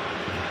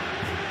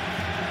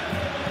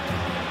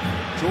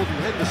 Jordan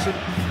Henderson.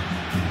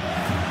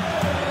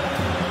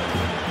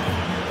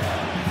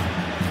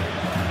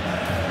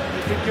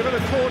 They've been given a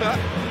corner.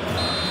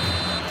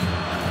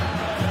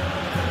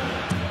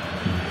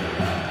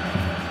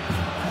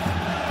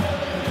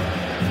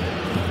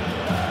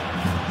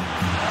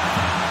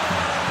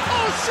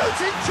 Oh,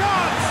 shooting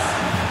chance!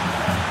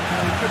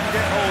 Well, he couldn't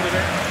get hold of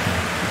it.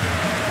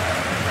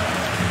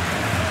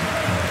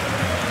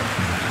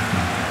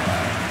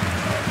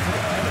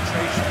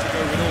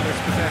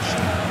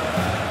 Possession.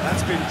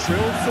 That's been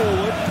drilled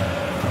forward.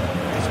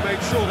 He's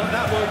made sure that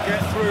that won't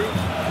get through.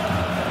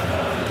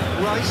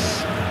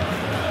 Rice.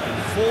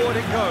 Forward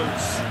it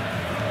goes.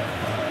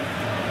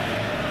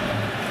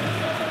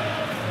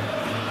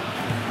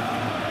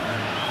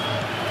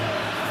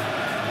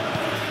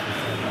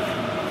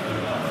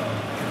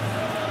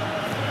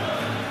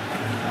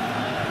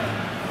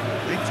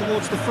 Lead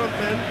towards the front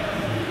men.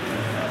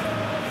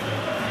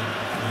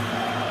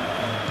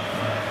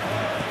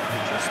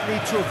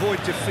 Need to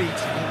avoid defeat,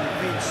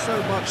 it means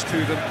so much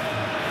to them.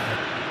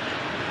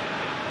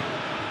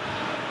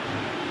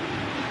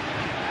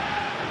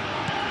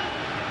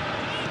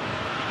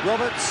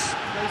 Roberts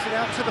plays it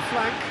out to the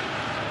flank.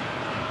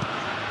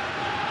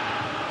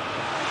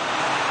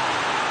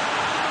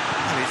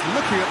 And he's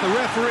looking at the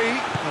referee,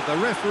 and the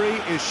referee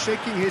is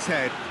shaking his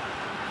head.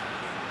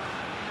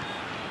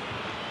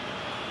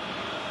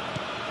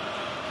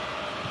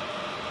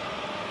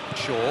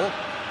 Shaw.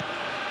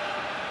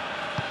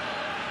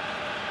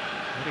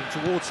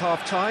 Heading towards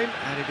half-time,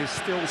 and it is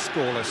still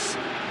scoreless.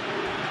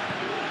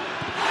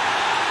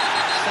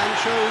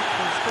 Sancho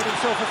has got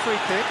himself a free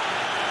kick.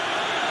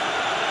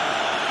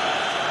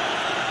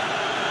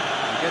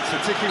 He gets the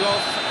ticking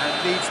off and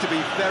needs to be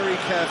very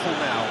careful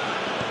now.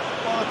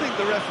 Well, I think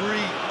the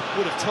referee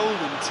would have told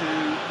him to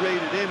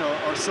rate it in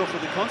or suffer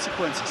the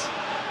consequences.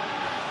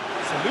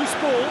 It's a loose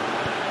ball.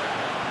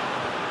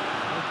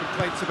 No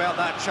complaints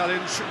about that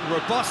challenge.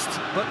 Robust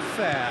but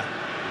fair.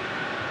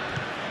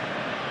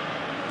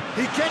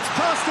 He gets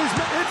past his...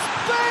 It's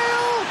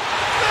Bale!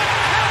 The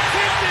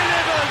captain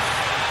delivers!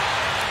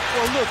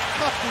 Well, look,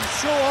 captains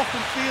so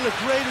often feel a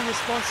greater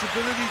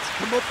responsibility to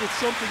come up with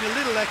something a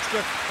little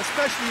extra,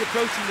 especially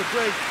approaching the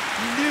break.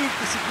 He knew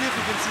the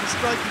significance in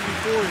striking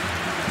before him.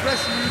 The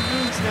dressing room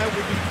moves now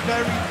will be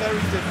very,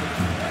 very different.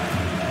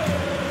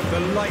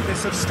 The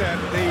lightness of step,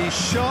 the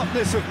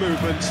sharpness of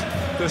movement,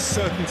 the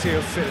certainty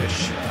of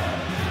finish.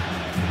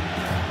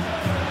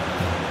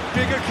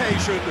 Big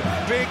occasion,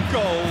 big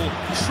goal,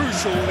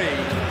 crucial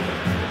lead.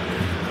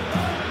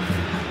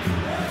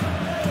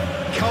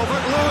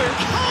 Calvert-Lewin!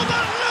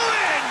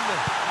 Calvert-Lewin!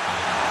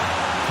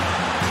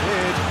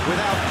 Cleared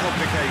without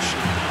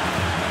complication.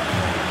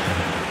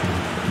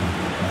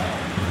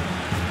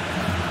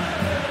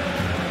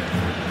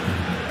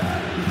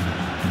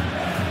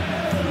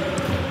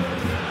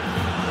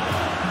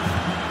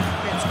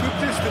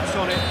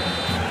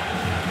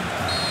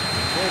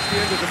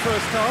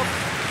 first half.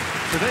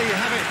 So there you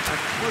have it, a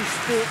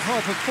close-fought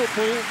half of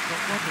football, but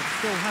one that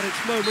still had its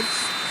moments,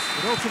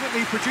 but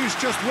ultimately produced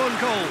just one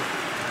goal.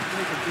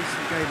 Played a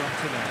decent game up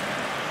to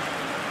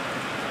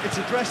now.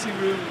 It's a dressing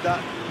room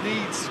that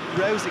needs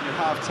rousing at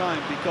half-time,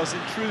 because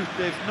in truth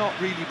they've not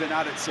really been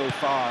at it so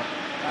far.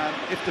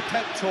 If the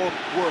pep talk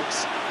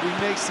works, we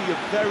may see a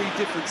very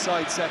different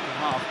side second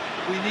half.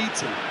 We need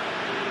to.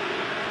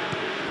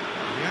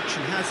 The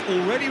action has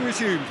already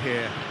resumed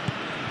here.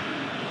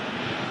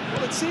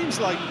 Well, it seems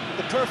like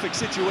the perfect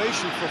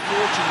situation for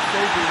fortune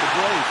favouring the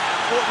brave.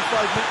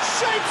 45 minutes,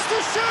 shapes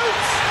to shoot!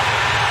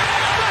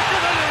 Back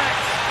of the net!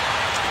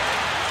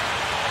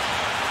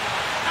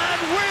 And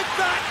with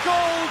that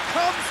goal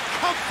comes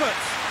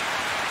comfort.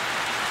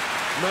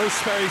 No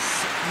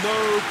space,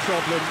 no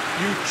problem.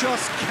 You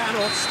just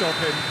cannot stop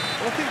him.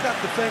 Well, I think that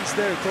defence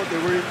there thought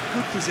they were in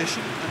good position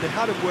and they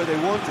had him where they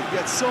wanted,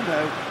 yet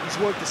somehow he's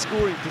worked the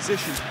scoring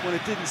position when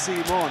it didn't see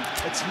him on.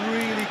 It's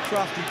really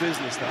crafty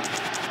business, that.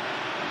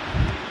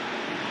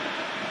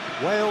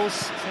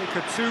 Wales take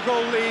a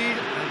 2-goal lead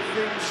and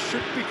things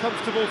should be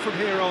comfortable from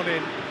here on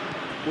in.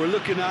 We're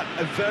looking at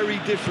a very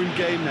different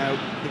game now.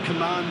 The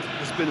command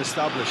has been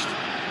established.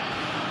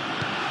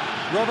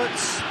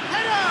 Roberts,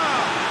 header!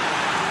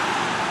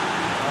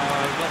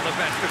 Oh, not the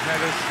best of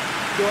headers.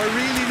 Do I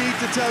really need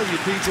to tell you,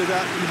 Peter,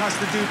 that he has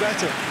to do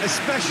better,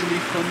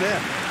 especially from there?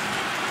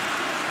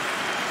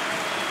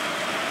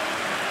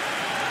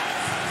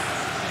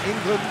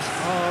 England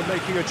are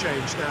making a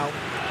change now.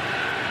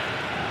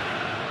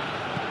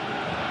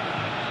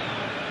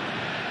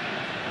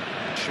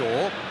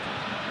 Shaw.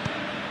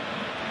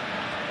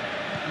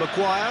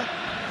 Maguire.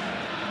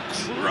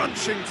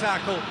 Crunching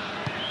tackle.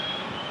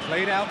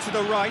 Played out to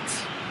the right.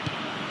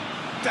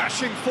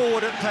 Dashing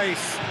forward at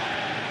pace.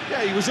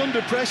 Yeah, he was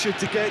under pressure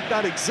to get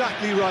that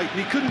exactly right.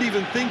 He couldn't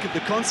even think of the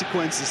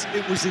consequences.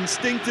 It was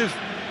instinctive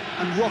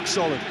and rock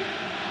solid.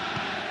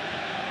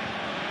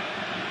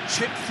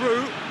 Chip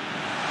through.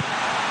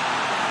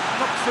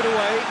 Knocks it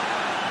away.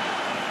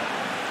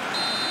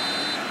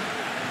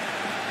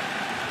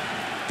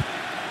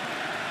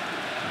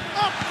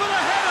 Up for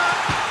the header!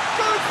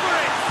 Goes for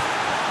it!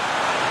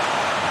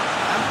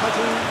 And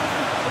Padou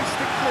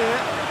hoist it clear.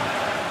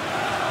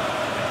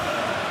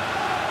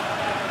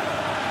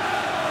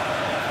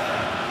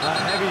 A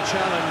heavy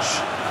challenge.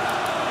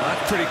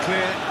 That's pretty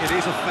clear, it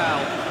is a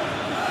foul.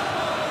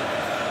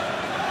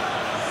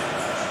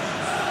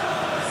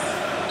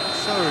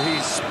 So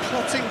he's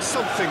plotting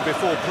something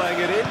before playing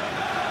it in.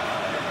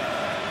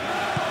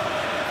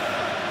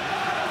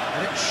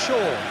 And it's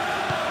Shaw.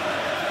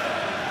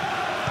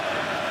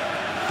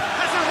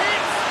 Has a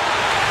hit!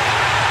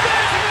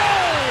 There's a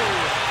goal!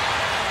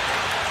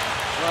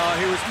 Well,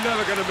 he was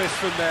never going to miss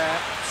from there.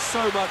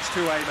 So much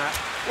to aim at.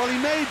 Well, he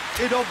made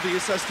it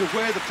obvious as to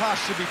where the pass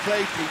should be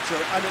played, Peter,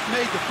 and it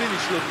made the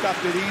finish look that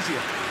bit easier.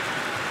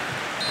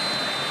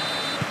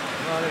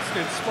 Well, it's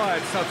an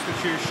inspired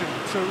substitution.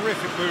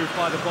 Terrific move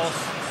by the boss.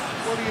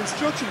 Well, the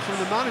instruction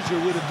from the manager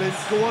would have been,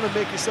 go on and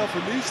make yourself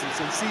a nuisance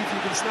and see if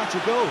you can snatch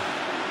a goal.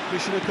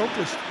 Mission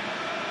accomplished.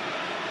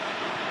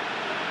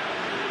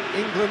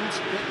 England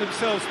get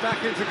themselves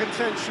back into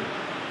contention.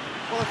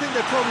 Well, I think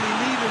they probably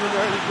needed an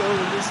early goal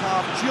in this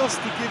half just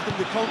to give them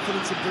the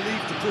confidence and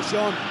belief to push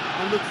on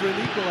and look for an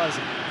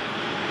equaliser.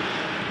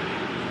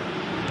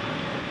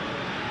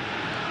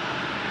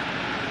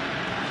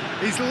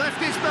 He's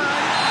left his man.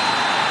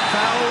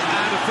 Foul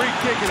and a free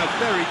kick in a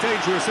very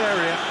dangerous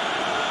area.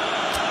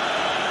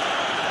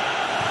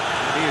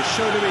 He has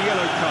shown him a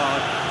yellow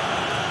card.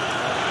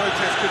 The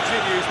protest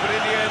continues, but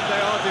in the end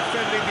they are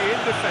defending the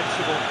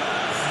indefensible.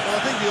 Well,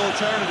 I think the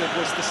alternative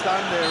was to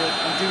stand there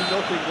and do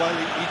nothing while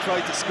he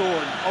tried to score,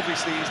 and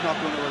obviously he's not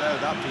going to allow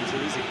that, Peter,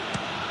 is he?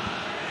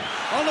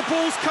 Oh, the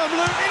ball's come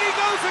loose, in he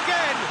goes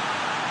again!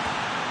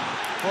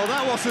 Well,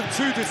 that wasn't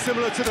too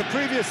dissimilar to the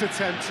previous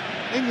attempt.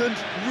 England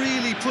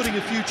really putting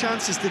a few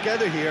chances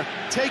together here.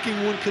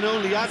 Taking one can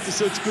only add to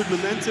such good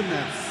momentum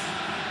now.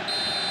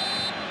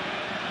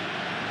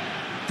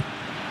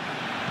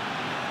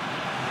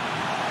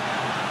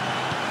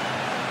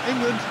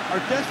 England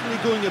are definitely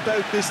going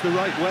about this the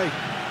right way.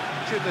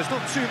 There's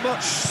not too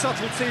much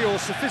subtlety or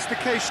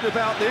sophistication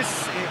about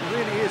this. It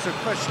really is a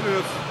question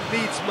of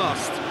needs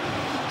must.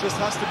 Just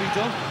has to be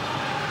done.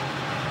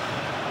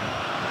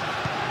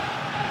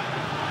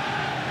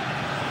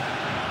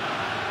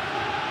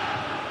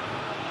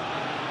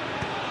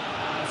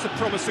 That's a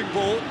promising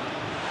ball.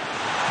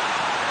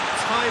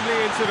 Timely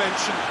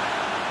intervention.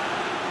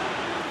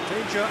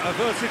 Danger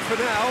averted for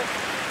now.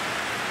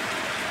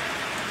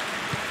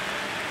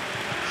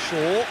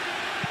 Shaw.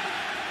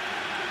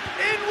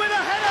 In with a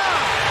header!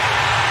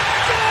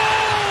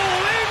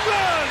 Goal,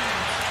 England!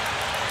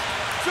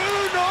 Do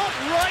not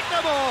write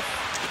them off.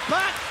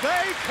 Back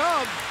they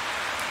come.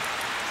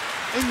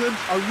 England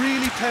are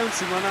really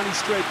pouncing on any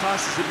stray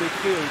passes in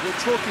midfield.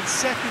 We're talking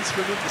seconds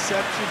from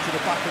interception to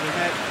the back of the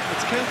net.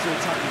 It's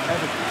counter-attacking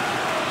heaven.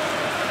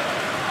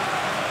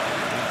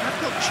 I've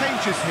got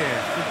changes here,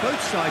 on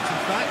both sides in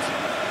fact.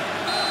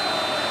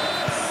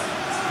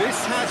 This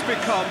has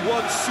become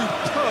one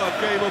superb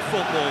game of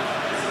football.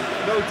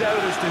 No doubt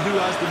as to who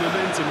has the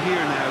momentum here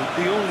now.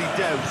 The only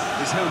doubt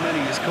is how many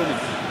is coming.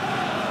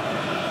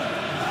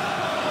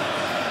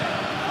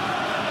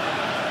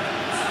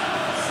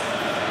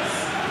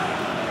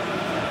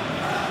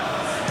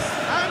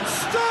 And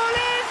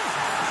Sterling!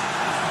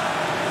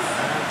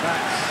 And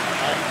that's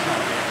on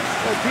target.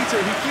 Well, Peter,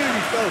 he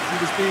clearly felt he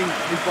was being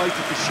invited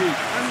to shoot,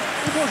 and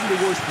it wasn't the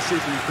worst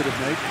decision he could have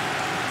made.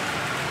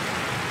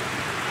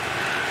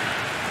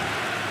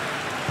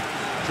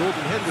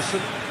 Jordan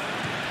Henderson.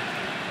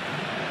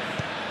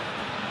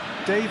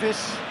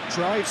 Davis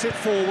drives it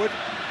forward.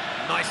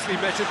 Nicely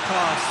measured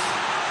pass.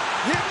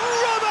 Hit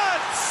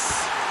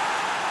Roberts!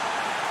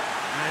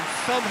 And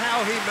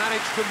somehow he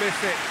managed to miss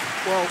it.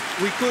 Well,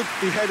 we could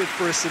be headed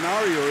for a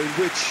scenario in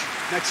which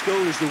next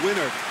goal is the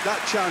winner.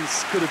 That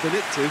chance could have been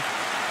it too.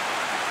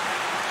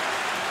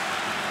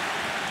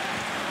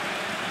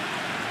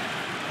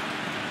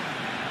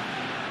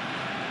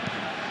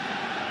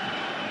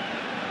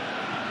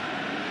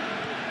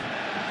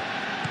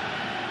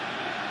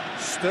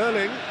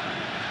 Sterling.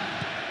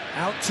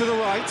 Out to the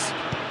right.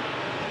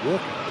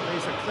 Walker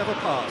plays a clever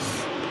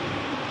pass.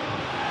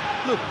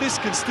 Look, this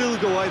can still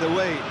go either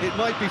way. It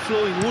might be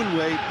flowing one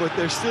way, but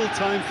there's still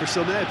time for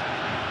some ebb.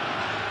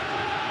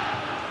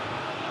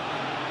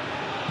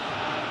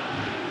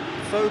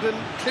 Foden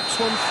clips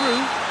one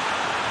through.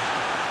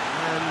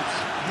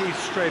 And he's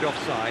straight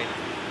offside.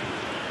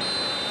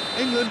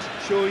 England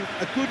showing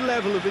a good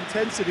level of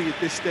intensity at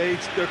this stage.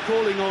 They're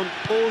calling on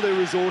all their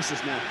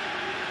resources now.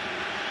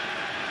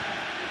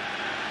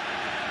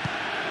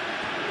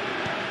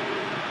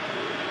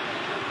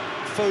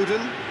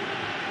 Foden.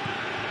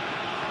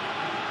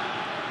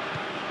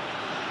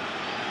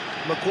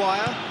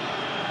 Maguire.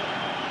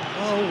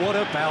 Oh, what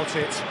about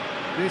it?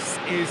 This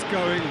is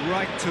going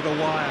right to the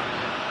wire.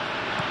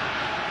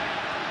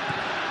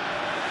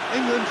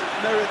 England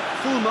merit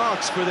full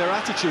marks for their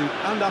attitude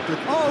and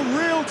application. Oh,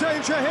 real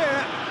danger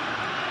here.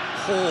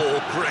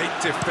 Oh, great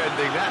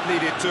defending. That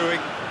needed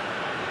doing.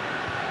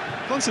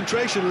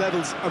 Concentration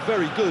levels are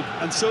very good,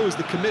 and so is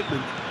the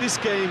commitment. This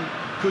game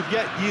could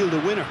yet yield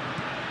a winner.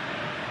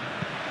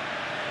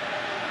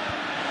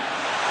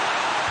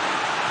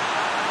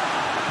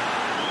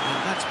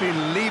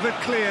 Been levered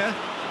clear.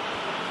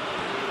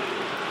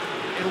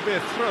 It'll be a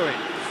throw-in.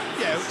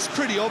 Yeah, it's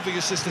pretty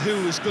obvious as to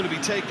who was going to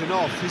be taken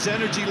off. His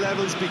energy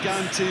levels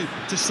began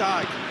to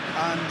sag,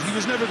 and he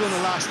was never going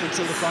to last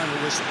until the final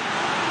whistle.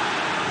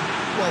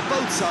 Well,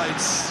 both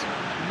sides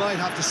might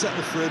have to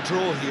settle for a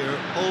draw here,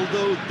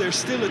 although there's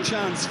still a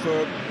chance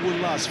for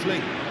one last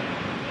fling.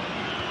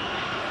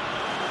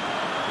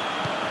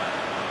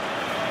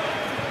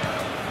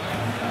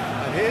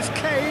 And here's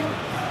Kane.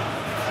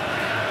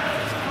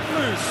 It's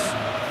loose.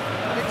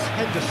 It's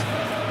Henderson.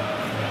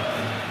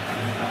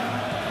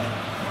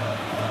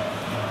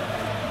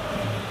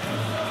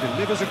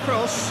 Delivers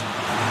across.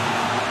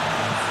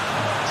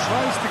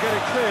 Tries to get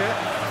it clear.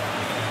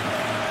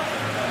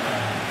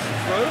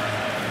 Throw.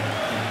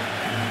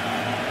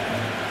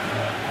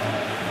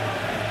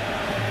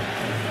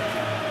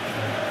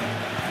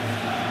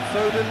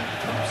 Foden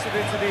pumps it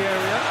into the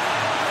area.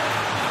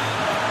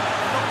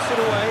 Knocks it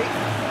away.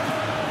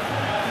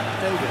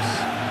 Davis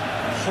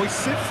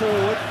hoists it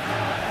forward.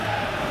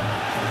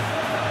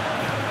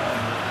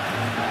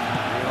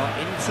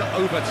 To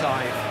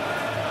overtime.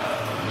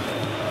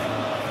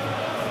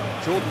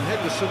 Jordan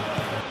Henderson.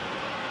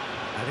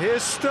 And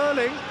here's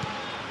Sterling.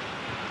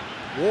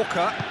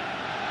 Walker.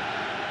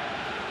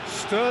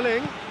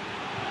 Sterling.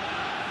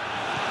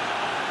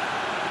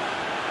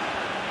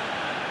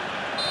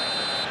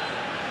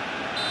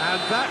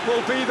 And that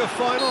will be the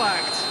final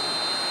act.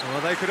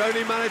 Well, they could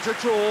only manage a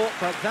draw,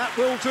 but that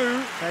will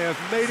do. They have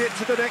made it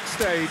to the next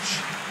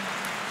stage.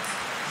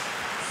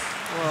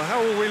 Well,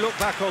 how will we look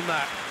back on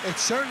that?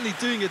 It's certainly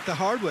doing it the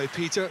hard way,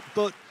 Peter,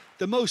 but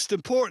the most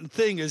important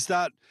thing is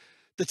that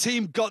the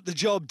team got the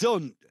job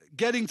done.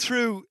 Getting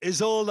through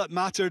is all that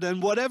mattered,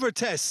 and whatever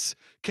tests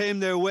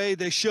came their way,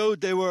 they showed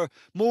they were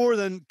more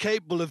than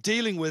capable of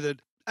dealing with it,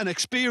 an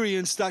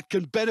experience that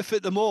can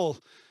benefit them all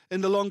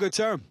in the longer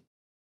term.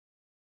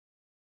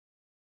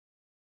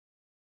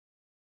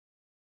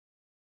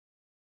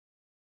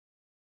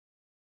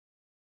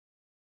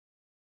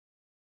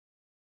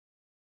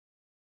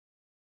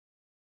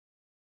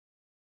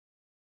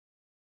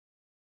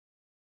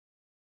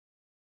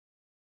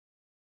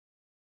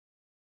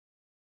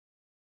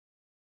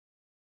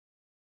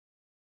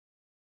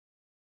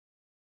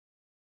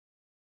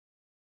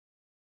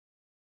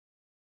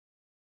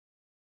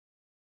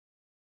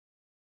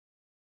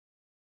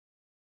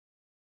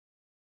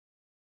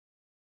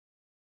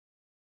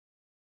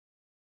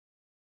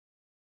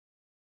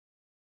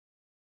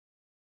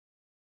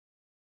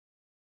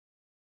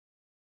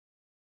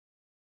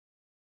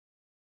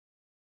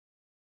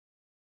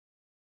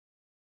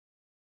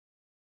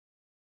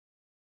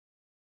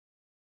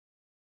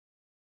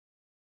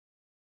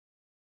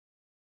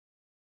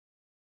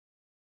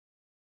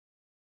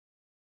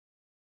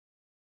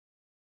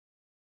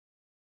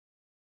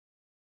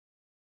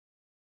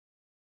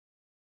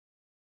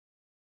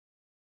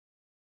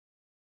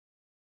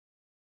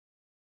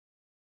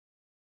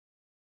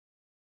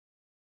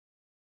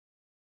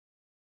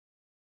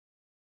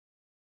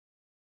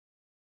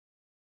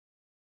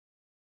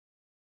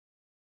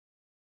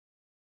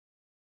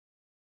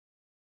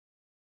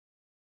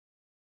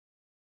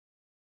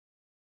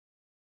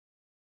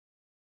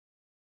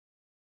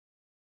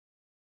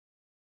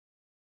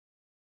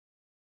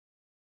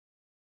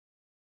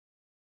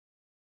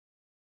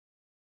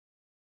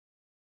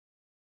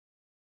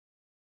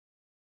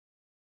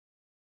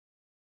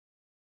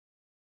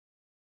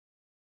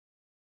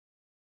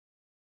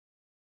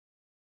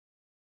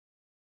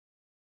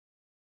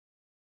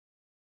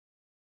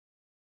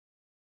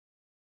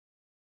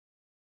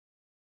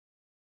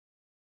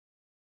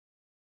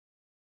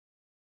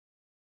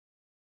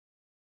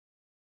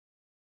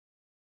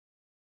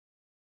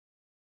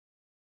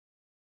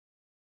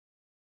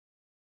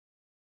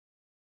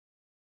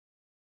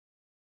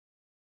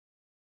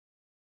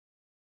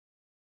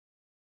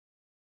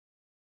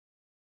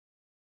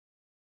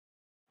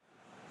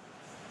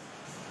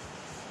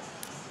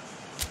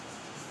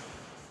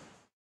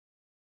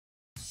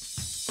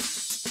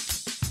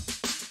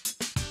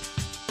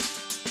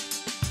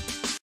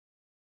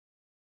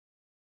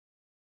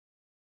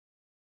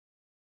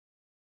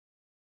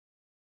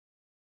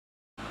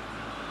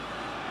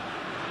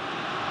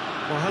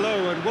 Well,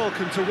 hello and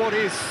welcome to what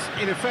is,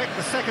 in effect,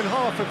 the second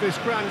half of this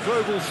grand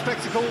global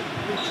spectacle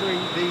featuring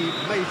the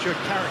major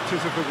characters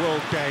of the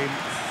world game.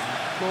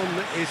 One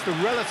is the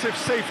relative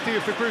safety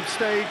of the group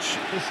stage.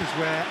 This is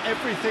where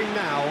everything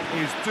now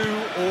is do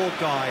or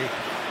die.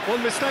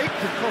 One mistake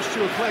could cost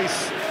you a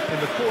place in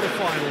the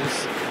quarter-finals.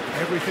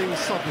 Everything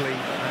suddenly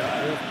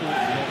an awful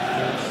lot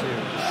more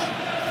serious.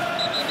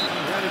 He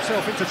ran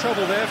himself into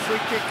trouble there, free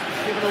kick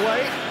given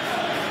away.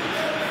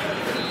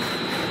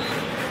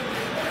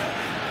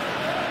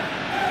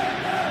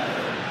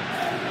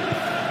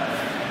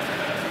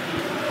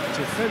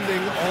 Defending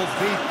of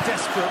the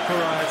desperate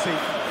variety.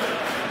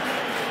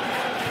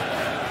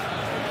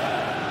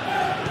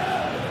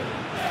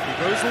 He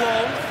goes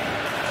long.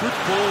 Good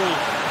ball.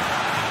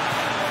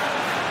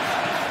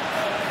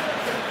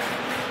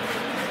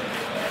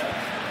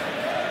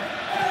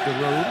 The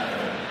room.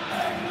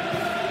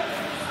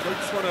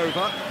 Floats one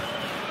over.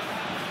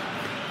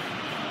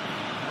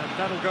 And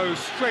that'll go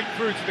straight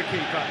through to the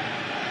keeper.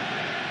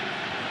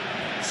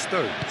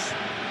 Stones.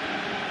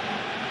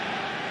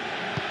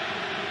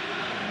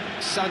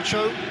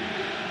 Sancho,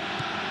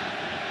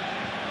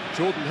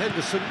 Jordan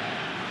Henderson,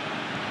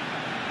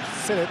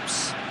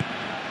 Phillips,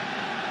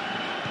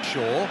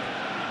 Shaw,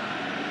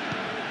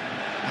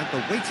 and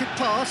the weighted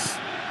pass,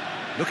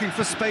 looking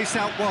for space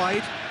out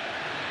wide.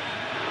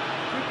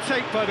 Good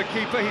take by the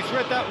keeper, he's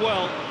read that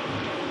well.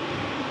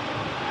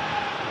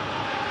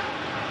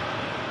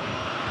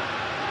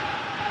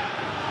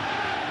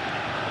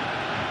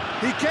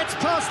 He gets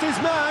past his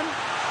man,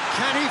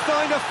 can he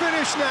find a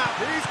finish now?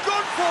 He's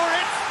gone for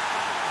it!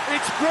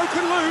 It's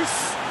broken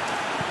loose.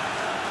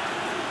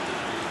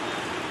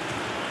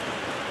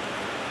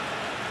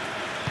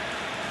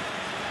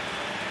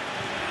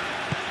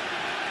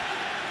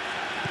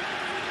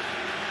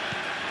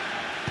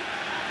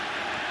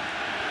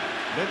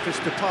 Memphis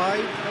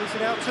Depay plays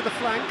it out to the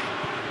flank.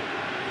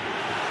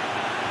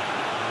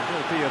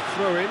 There'll be a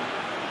throw-in.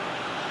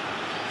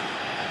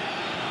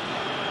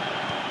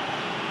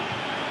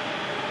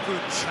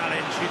 Good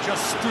challenge, he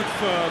just stood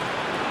firm.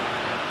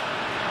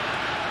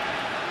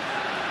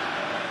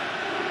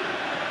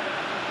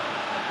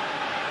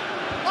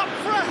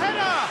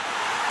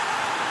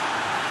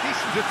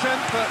 Decent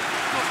attempt, but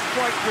not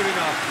quite good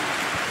enough.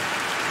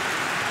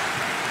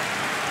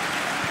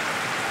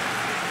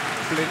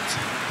 Blint.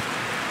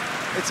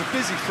 It's a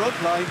busy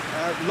front line,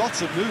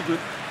 lots of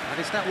movement. And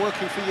is that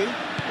working for you?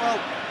 Well,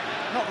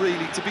 not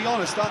really. To be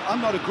honest,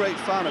 I'm not a great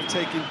fan of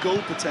taking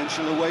goal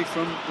potential away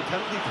from the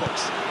penalty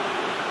box.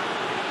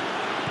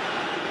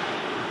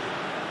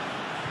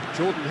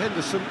 Jordan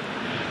Henderson.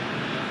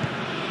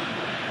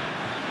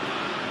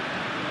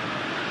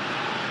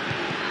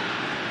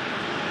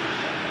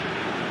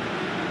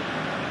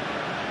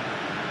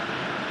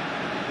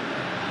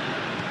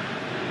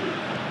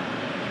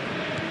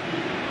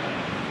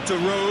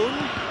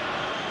 Jerome.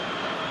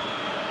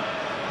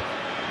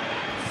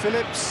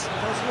 Phillips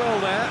does well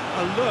there,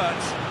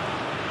 alert.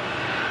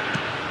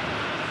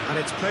 And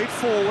it's played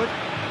forward.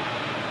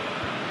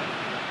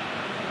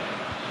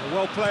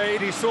 Well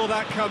played, he saw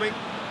that coming.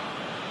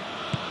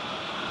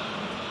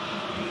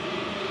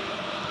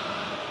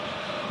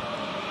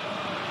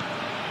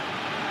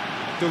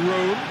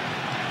 Jerome.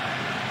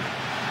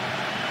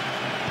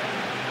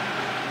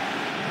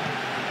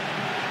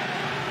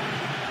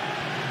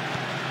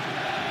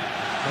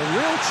 A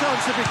real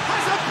chance of it.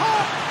 Has a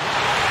pop!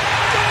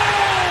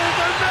 Goal!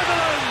 The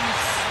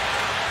Netherlands!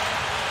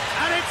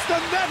 And it's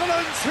the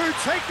Netherlands who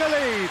take the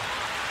lead.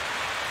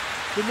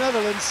 The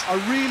Netherlands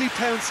are really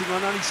pouncing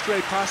on any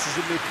stray passes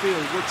in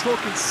midfield. We're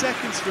talking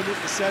seconds from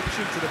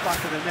interception to the back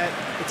of the net.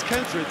 It's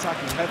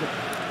counter-attacking heaven.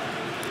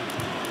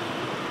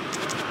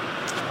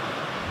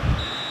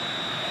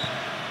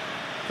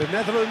 The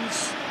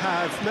Netherlands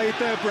have made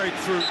their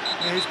breakthrough.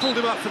 He's pulled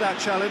him up for that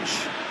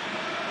challenge.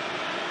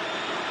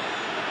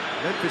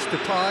 Memphis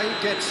Depay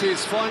gets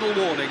his final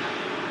warning.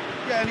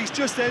 Yeah, and he's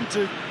just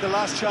entered the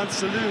last chance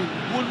saloon.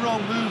 One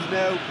wrong move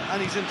now, and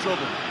he's in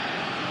trouble.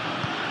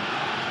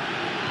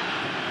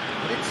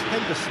 But it's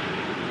Henderson.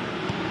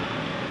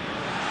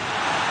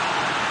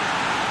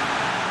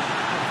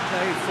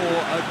 Play for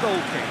a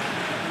goal kick.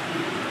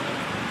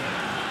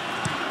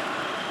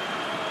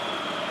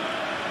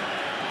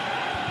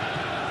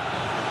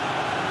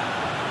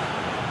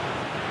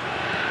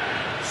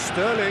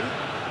 Sterling.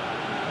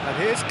 And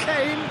here's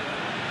Kane.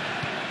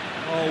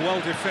 Oh,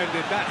 well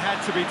defended, that had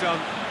to be done.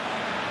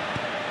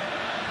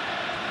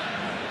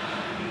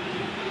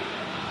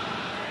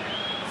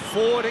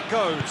 Forward it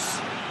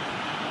goes.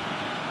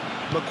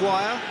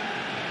 Maguire.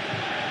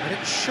 And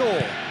it's Shaw.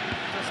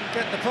 Doesn't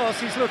get the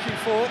pass he's looking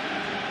for.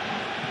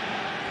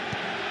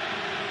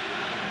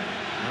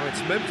 Now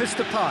it's Memphis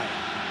Depay.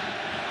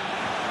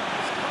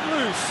 It's cut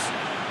loose.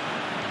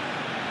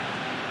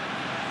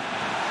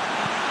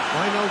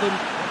 Wijnaldum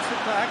gets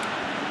it back.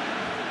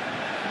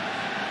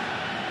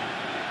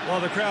 Well,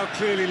 the crowd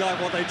clearly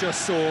like what they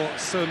just saw.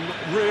 Some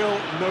real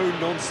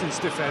no-nonsense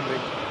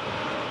defending.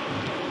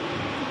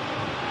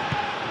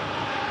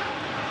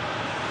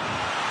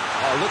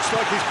 Oh, looks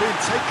like he's been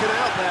taken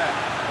out there.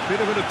 Bit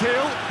of an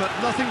appeal, but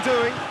nothing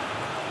doing.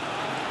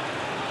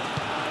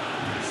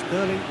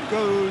 Sterling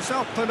goes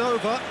up and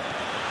over.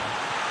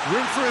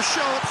 Room for a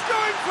shot.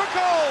 Going for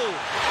goal!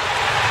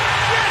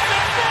 Yes,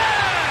 it's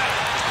there!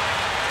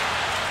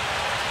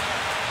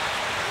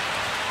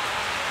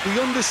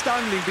 The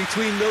understanding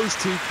between those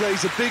two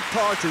plays a big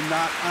part in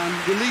that, and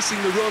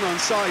releasing the run on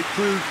side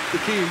proved the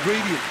key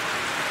ingredient.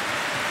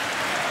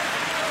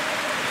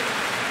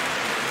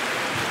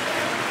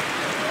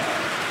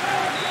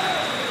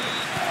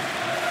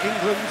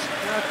 England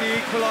have the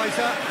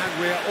equaliser, and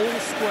we're all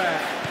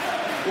square.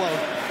 Well,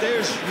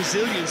 there's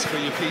resilience for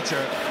you, Peter.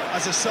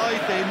 As a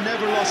side, they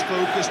never lost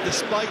focus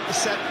despite the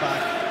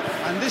setback,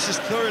 and this is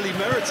thoroughly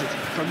merited.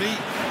 For me,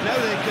 now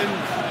they can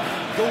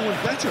go one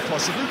better,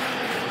 possibly.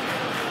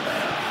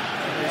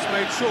 He's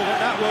made sure that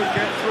that won't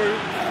get through.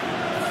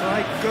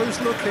 Side goes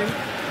looking.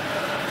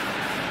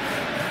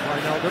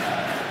 Wijnaldum.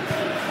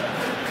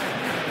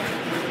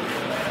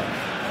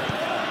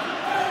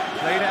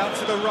 Played out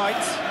to the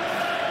right.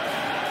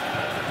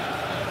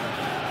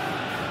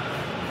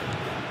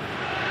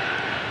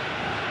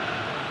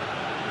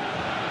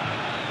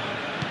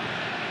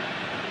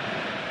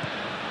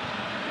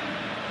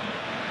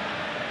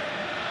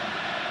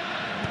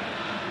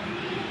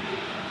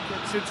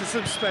 Into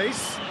some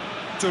space.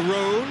 De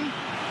Roon.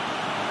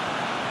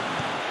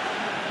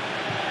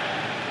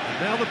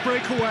 Now the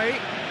breakaway.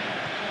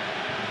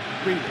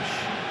 Grealish.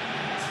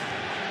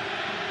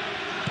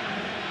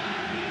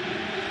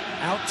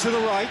 Out to the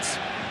right.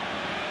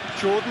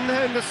 Jordan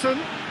Henderson.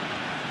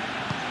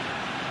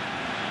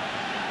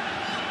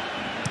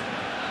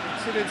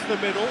 Gets it into the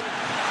middle.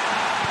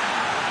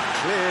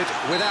 Cleared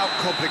without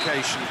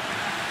complication.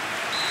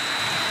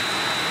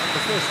 The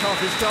first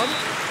half is done.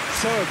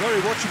 So, a very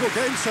watchable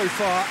game so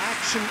far.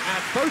 Action at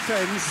both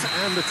ends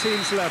and the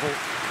team's level.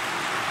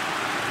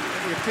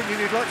 Any opinion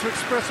you'd like to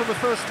express on the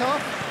first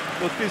half?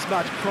 Look, this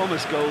match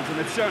promised goals,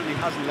 and it certainly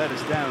hasn't let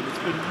us down.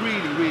 It's been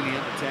really, really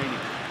entertaining.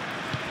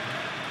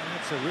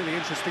 It's a really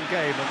interesting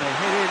game, and they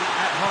hit in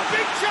at half.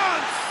 Big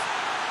chance!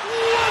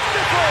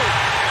 Wonderful!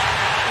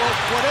 Well,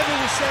 whatever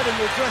was said in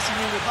the dressing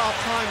room at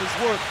half-time has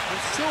worked, and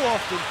so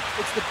often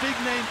it's the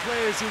big-name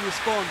players who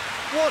respond.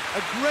 What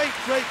a great,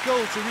 great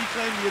goal to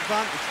reclaim the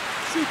advantage.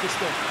 Super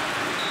stuff.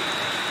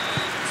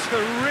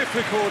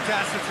 Terrific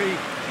audacity,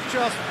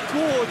 just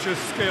gorgeous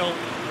skill.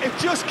 It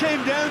just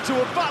came down to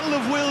a battle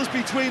of wills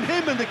between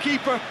him and the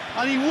keeper,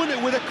 and he won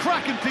it with a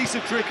cracking piece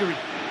of trickery.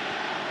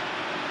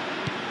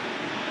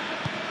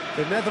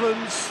 The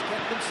Netherlands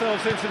get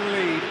themselves into the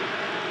lead.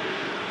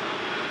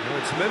 Now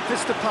it's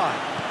Memphis Depay.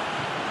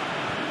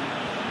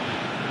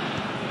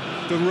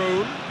 De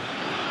Roon.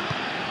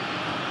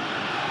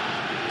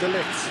 De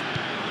Ligt.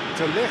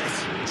 De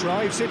Ligt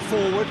drives it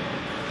forward.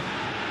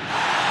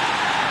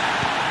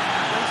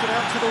 It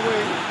out to the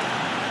wing.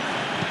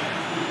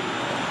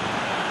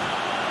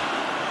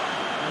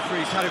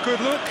 Referee's had a good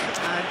look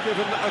and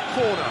given a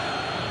corner.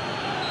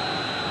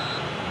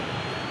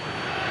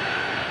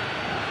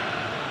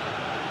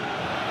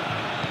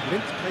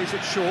 Lint plays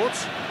it short.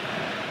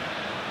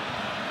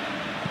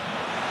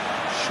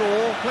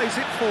 Shaw plays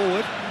it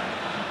forward.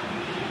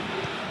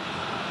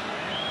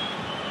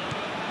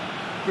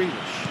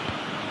 Grealish.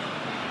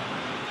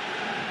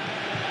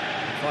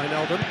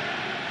 Wijnaldum.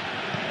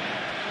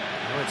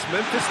 It's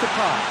Memphis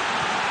Depay.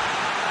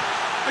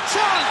 A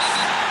chance!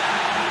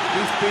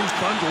 He's been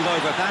bundled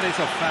over. That is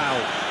a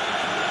foul.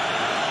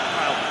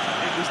 Well,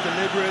 it was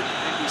deliberate,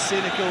 it was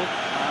cynical,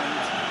 and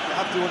you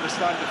have to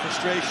understand the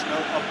frustration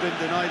of being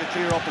denied a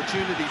clear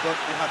opportunity, but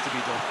it had to be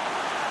done.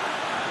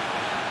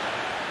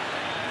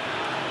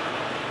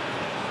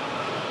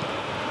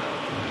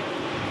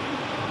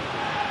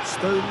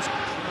 Stones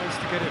tries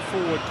to get it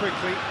forward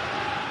quickly.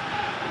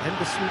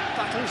 Henderson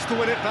battles to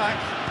win it back.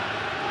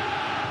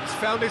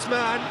 Found his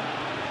man,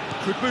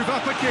 could move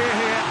up a gear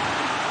here,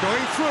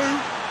 going through,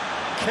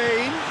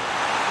 Kane,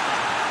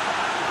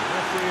 the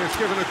referee has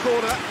given a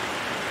corner.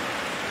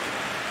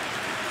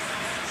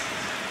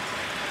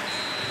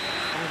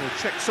 Final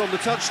checks on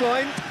the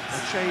touchline, a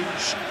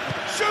change,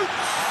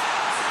 shoots!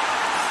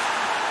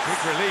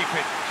 Big relief,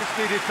 it just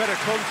needed better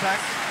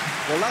contact.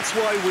 Well, that's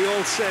why we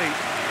all say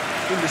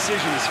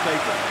indecision is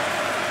fatal.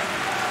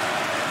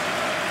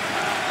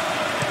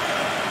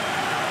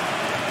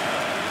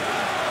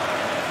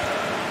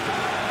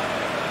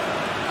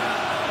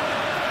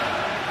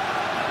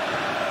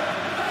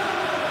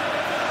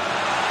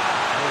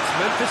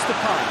 Memphis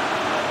Depay.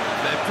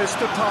 Memphis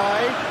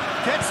Depay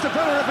gets the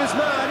better of his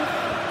man.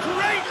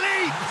 Great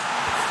leap!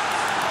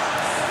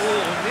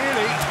 Oh,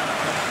 nearly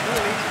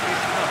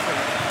is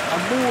nothing. A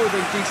more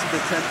than decent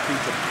attempt,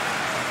 Peter.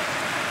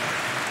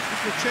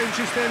 The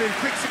changes then in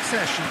quick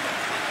succession.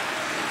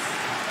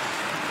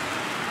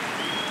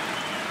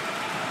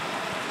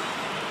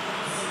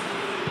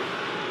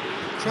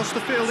 Across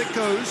the field it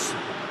goes.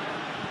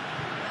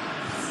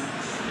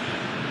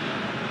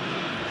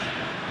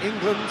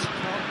 England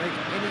can't make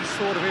any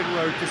sort of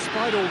inroad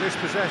despite all this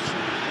possession.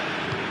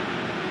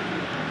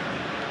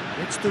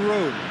 It's De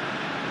Roon.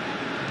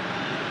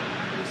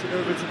 Moves it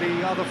over to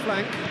the other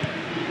flank.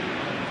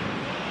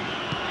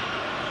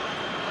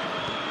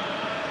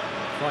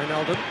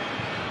 Wijnaldum.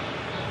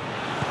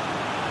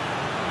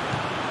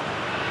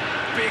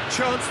 Big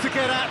chance to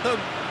get at them.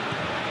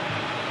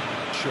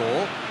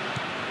 Shaw.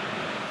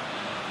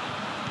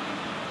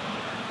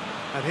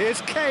 And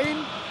here's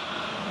Kane.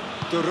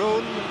 De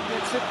Roon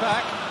gets it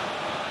back.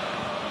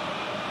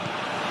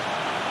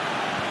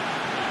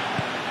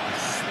 A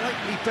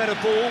slightly better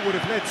ball would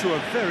have led to a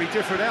very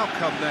different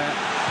outcome there.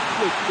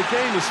 Look, the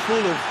game is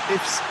full of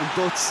ifs and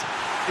buts.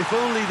 If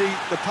only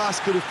the pass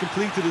could have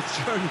completed its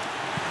journey.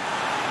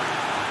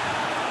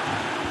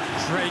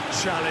 Great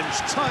challenge,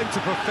 time to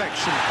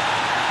perfection.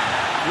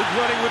 Good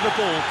running with the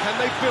ball, can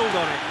they build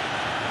on it?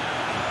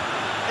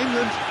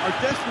 England are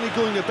definitely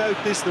going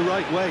about this the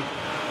right way.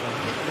 Well,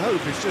 hit and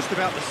hope is just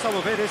about the sum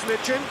of it, isn't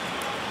it, Jim?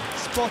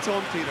 Spot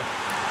on, Peter.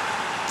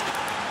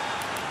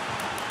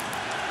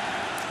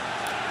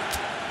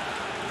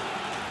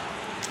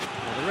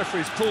 Well, the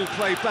referee's pulled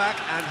play back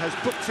and has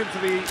booked him for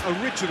the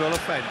original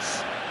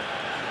offence.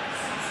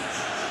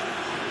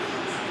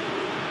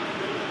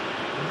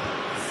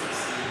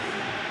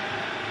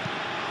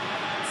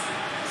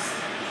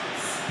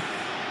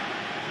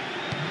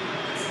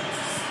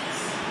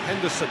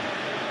 Henderson.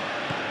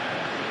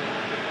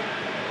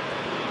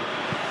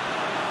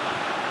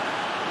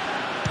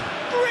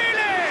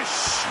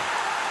 Grealish!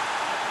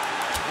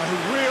 A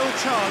real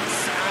chance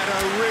and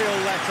a real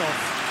let-off.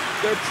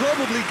 They're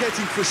probably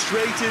getting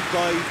frustrated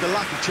by the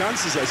lack of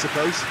chances, I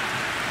suppose.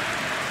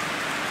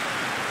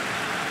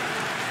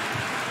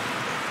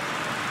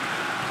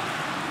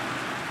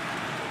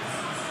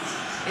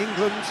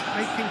 England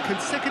making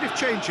consecutive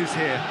changes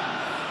here.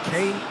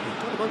 Kane, who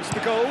got amongst the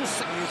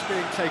goals, is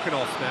being taken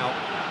off now.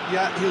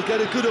 Yeah, he'll get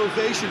a good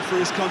ovation for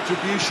his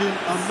contribution.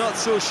 I'm not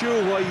so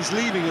sure why he's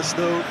leaving us,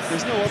 though.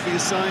 There's no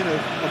obvious sign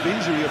of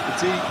injury or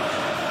fatigue.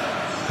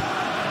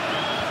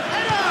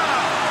 Header!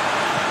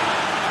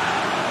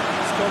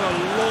 It's gone a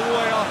long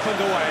way up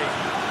and away.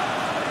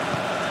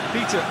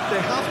 Peter, they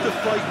have to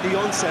fight the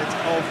onset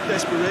of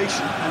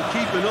desperation and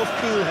keep enough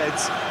cool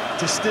heads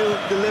to still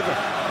deliver.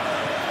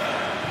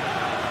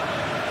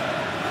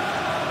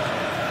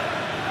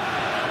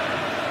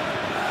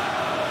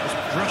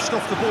 Brushed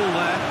off the ball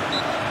there.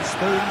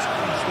 Stones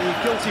is the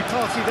guilty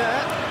party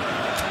there.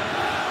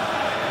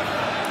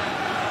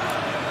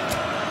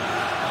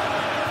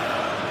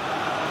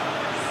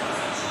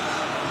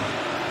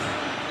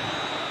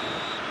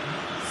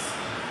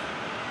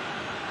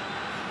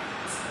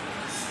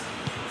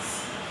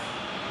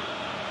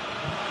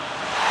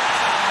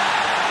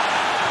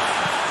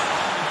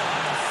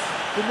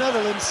 The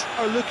Netherlands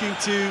are looking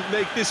to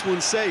make this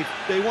one safe.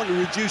 They want to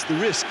reduce the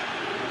risk.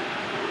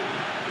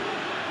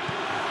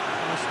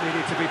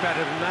 Needed to be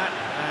better than that,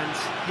 and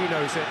he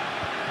knows it.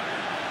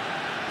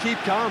 Keep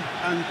calm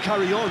and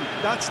carry on.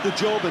 That's the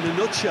job in a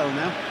nutshell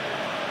now.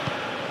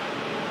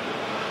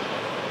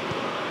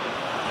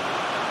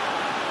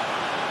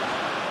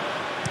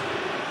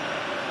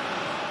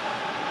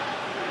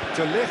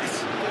 De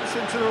Ligt gets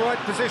into the right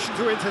position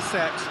to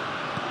intercept.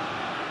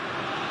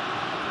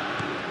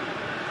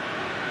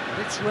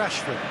 It's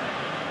Rashford.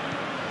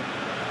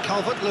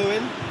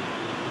 Calvert-Lewin.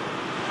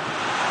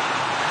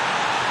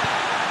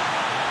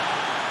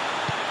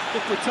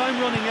 Look, with time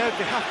running out,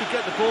 they have to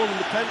get the ball in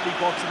the penalty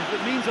box, and if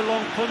it means a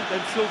long punt, then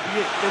so be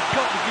it. They've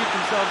got to give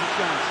themselves a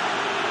chance.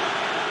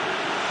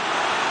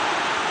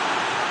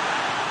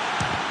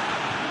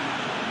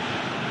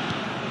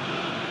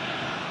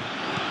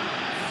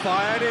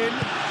 Fired in.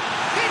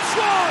 It's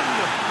one!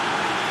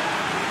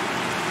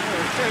 No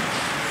offence,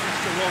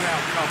 just the wrong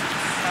outcome.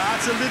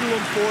 That's a little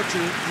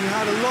unfortunate. He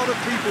had a lot of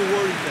people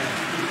worried there.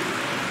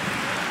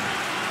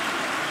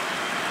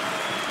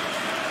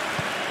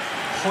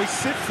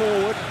 Hoists it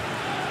forward.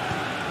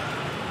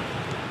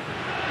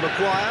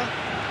 Maguire.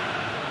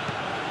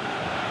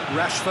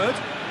 Rashford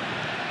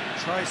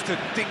tries to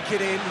dink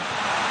it in.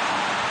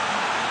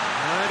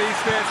 And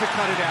he's there to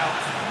cut it out.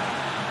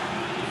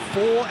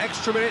 4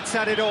 extra minutes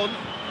added on.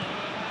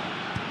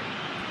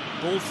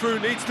 Ball through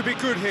needs to be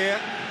good here.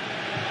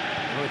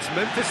 Oh, it's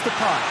Memphis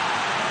Depay.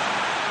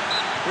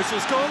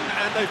 Whistle's gone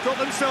and they've got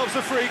themselves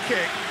a free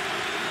kick.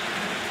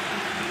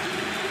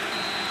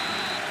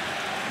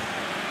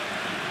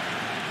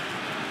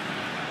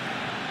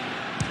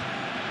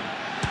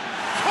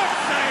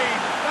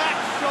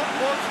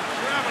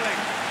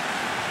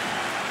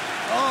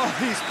 Oh,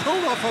 he's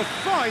pulled off a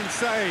fine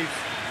save.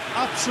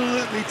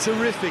 Absolutely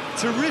terrific,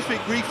 terrific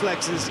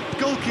reflexes.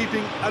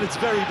 Goalkeeping at its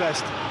very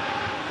best.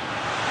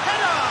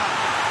 Header!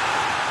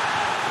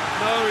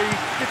 No, he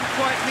didn't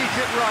quite meet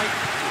it right.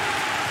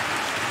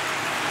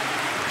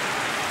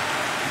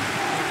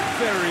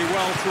 Very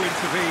well to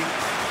intervene.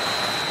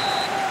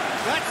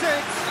 That's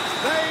it.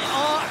 They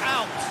are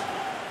out.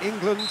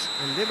 England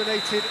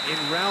eliminated in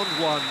round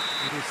 1.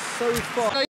 It is so far.